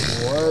 What? You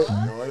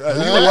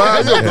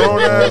wild? You a grown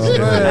ass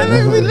man. That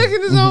nigga be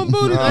licking his own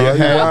booty. You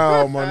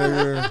wild, my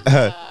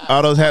nigga.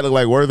 Otto's hat look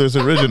like Werther's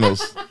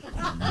Originals.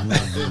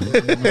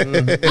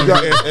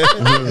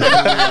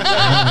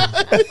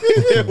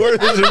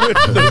 Werther's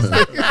Originals.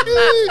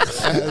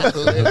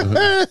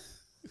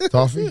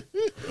 Toffee?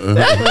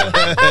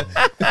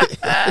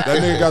 That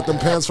nigga got them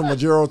pants from a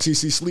Gerald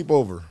TC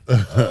sleepover.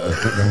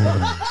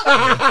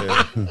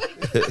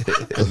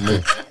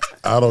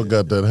 I don't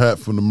got that hat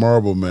from the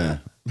Marble Man.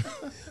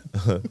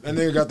 That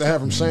nigga got the hat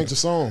from Shang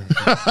Tsung.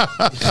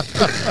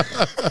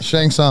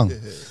 Shang Tsung.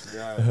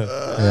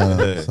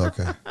 Yeah, it's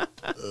okay.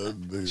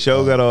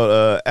 Show got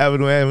on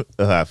Avenue.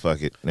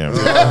 Fuck it. Never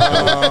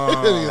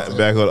mind.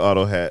 Back on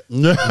Otto hat.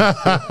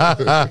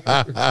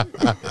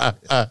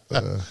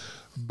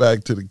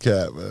 Back to the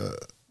cap, man.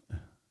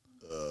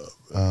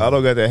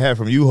 Otto got that hat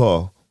from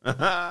U-Haul.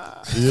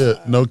 Yeah,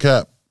 no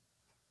cap.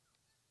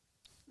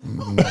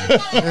 That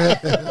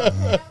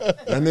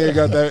nigga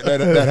got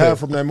that hat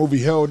from that movie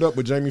Held Up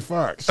with Jamie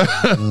Foxx.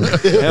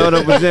 Held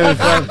up with Jamie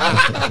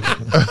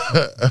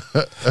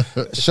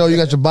Foxx. Show you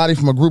got your body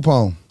from a group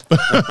home.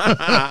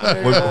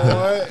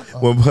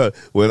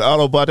 When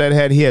Otto bought that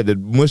hat, he had to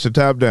mush the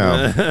top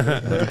down.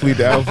 Complete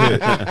the outfit.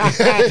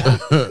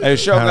 Hey,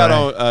 show got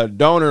on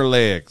donor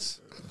legs.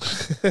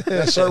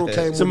 That shirt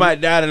came with Somebody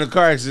died in a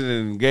car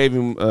accident and gave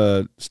him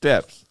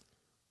steps.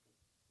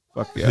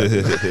 Fuck yeah.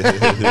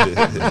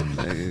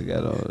 Nigga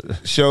got on.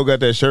 Show got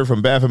that shirt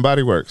from Bath and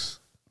Body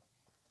Works.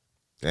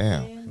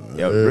 Damn.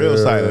 Yo, real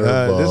silent,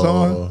 huh? This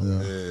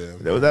on?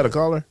 Yeah. Was that a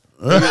caller?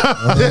 that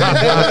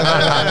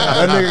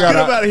nigga got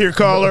Get out of here,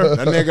 caller.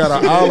 That nigga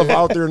got an Olive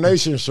Out There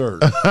Nation shirt.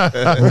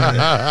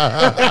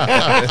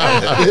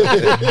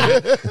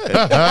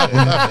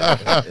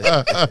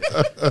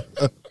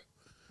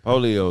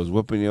 Polio's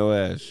whooping your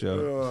ass, show.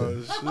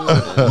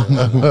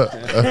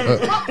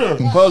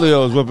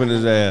 Polio's whooping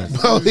his ass.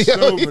 You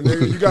stupid,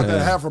 nigga. You got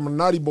that hat from a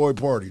Naughty Boy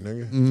party,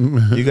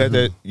 nigga. You got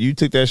that. You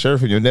took that shirt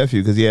from your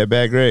nephew because he had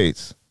bad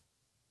grades.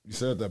 You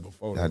said that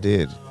before. I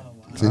did.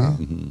 See?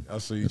 I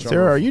see you.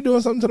 Sarah, are you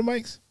doing something to the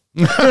mics?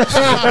 I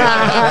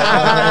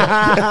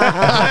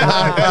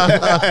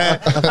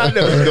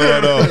know what's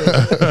going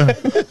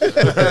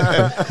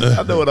on.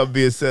 I know what I'm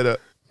being set up.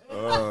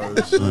 Oh,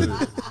 shit.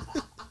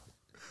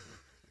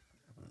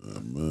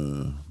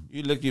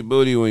 You lick your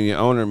booty when your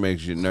owner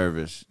makes you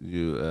nervous.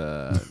 You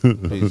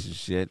piece of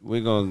shit.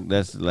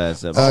 That's the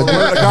last episode.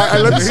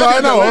 Let me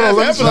sign out. Hold on,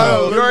 let me sign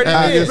out. You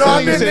already did. No,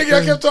 I didn't,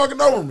 nigga. I kept talking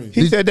over me.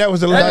 He said that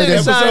was the last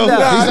episode.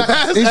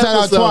 He signed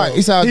out twice.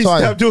 He signed out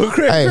twice. Stopped doing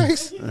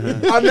cracks.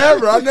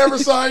 I never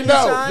signed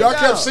out. Y'all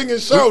kept singing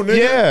show, nigga.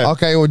 Yeah.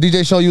 Okay, well,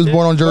 DJ Show, you was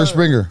born on Jerry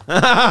Springer.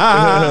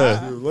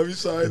 Dude, let me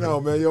sign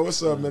out, man. Yo,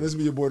 what's up, man? This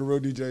be your boy, the Real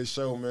DJ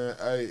Show, man.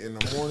 Hey, in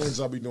the mornings,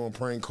 I'll be doing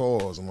prank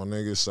calls, my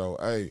niggas. So,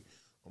 hey,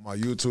 on my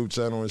YouTube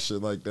channel and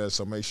shit like that.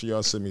 So make sure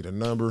y'all send me the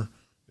number,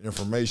 the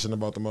information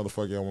about the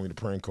motherfucker y'all want me to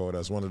prank call.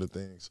 That's one of the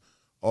things.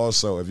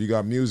 Also, if you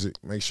got music,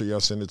 make sure y'all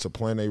send it to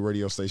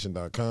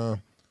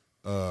planaradiostation.com.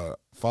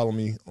 Follow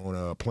me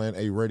on Plan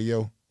A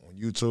Radio on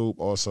YouTube.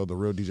 Also, The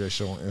Real DJ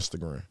Show on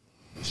Instagram.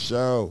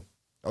 Show.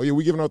 Oh, yeah,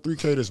 we giving out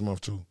 3K this month,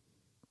 too.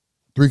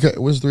 3K?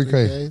 What's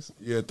 3K?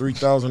 Yeah,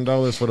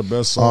 $3,000 for the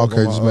best song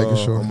just making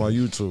sure. on my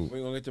YouTube. Where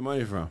you going to get the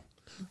money from?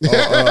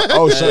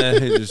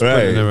 Shit.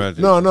 Right.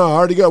 No, I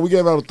already got. We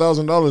gave out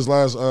 $1,000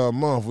 last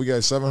month. We got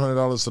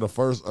 $700 to the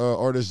first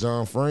artist,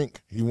 John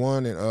Frank. He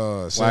won, and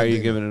why are you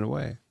giving it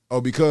away?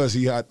 Oh, because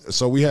he had.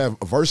 So we have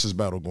a versus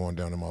battle going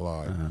down in my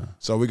live.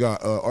 So we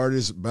got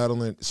artists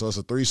battling. So it's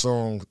a three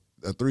song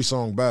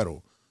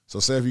battle.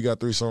 So say if you got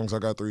 3 songs, I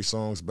got 3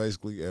 songs.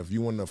 Basically, if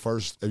you win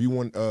if you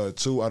win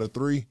 2 out of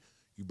 3,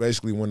 you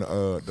basically win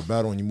the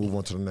battle and you move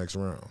on to the next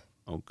round.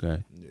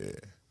 Okay. Yeah,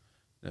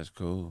 that's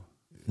cool.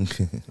 You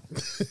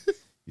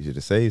should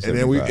have saved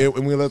something. And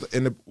then we let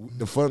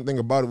the fun thing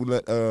about it, we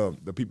let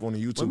the people on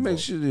the YouTube. What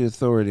makes you the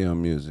authority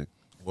on music?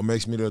 What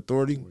makes me the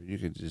authority? Well, you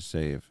could just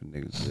say if a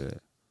nigga's good.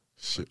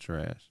 Shit,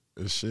 trash.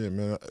 Shit,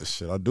 man.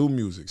 Shit, I do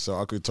music, so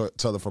I could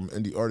tell it from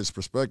an indie artist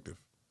perspective.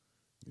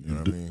 You know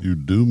what I mean? You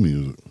do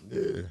music.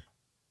 Yeah.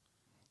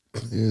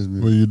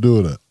 Where you do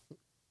it at?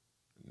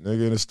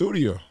 Nigga in the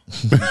studio.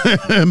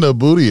 In the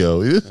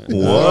bootio. In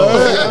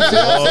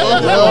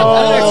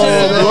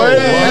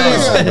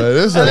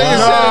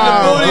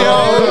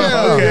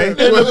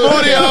the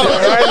bootio.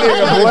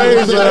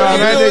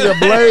 That nigga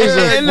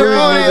Blazer. In the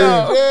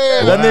bootio.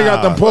 That nigga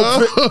got them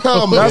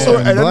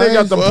nigga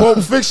got them Pulp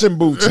Fiction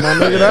boots, my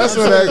nigga. That's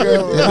what that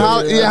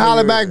goes. Yeah,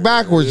 holler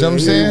backwards, you know what I'm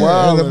saying?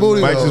 Wow, the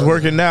booty. Mike's is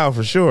working now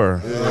for sure.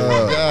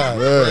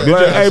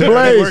 Hey,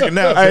 Blaze.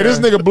 Hey, this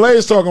nigga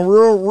Blaze talking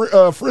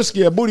real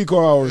frisky at booty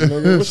call hours,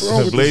 nigga. What's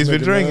wrong with Blaze this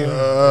been nigga, drinking.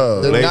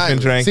 man? Blaze been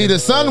drinking. See, the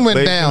sun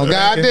went down.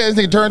 God damn, this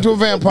nigga turned to a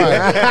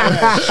vampire.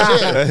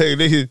 Shit. I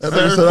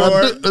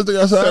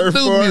said, I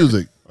do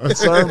music.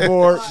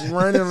 Surfboard,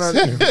 raining on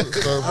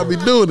that. I be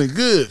doing it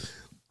good.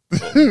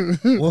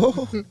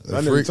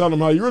 That nigga tell him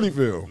how you really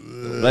feel.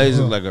 Blaze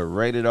look like a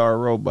rated R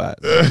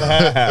robot. This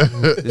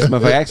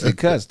motherfucker actually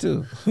cuss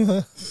too.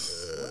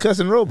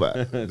 Cussing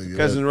robot.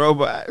 Cussing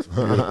robot.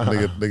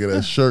 Nigga,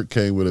 that shirt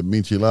came with a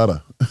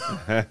michelada.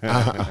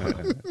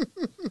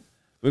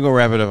 We're going to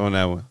wrap it up on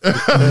that one.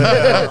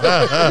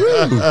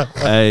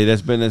 Hey,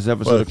 that's been this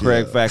episode of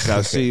Craig Facts.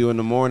 I'll see you in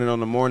the morning on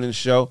the morning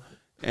show.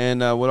 And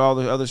with all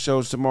the other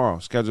shows tomorrow,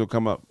 schedule will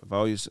come up.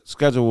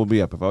 Schedule will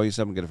be up. If all you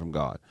something, get it from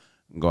God.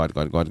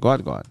 God.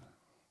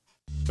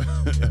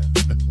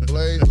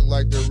 Blaze look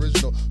like the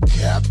original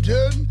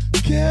Captain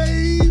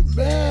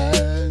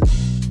Caveman.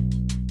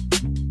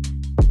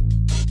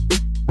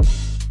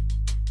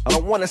 I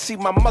don't wanna see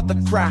my mother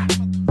cry.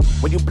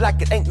 When you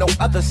black, it ain't no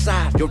other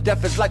side. Your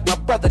death is like my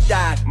brother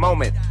died.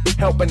 Moment,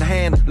 helping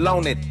hand,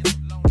 loan it.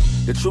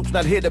 The troops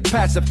not here to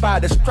pacify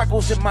the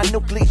struggles in my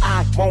nuclei.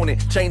 Want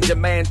it. Change a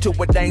man to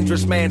a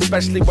dangerous man,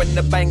 especially when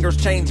the bangers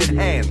changing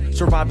hands.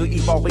 Survival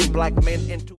evolving black men into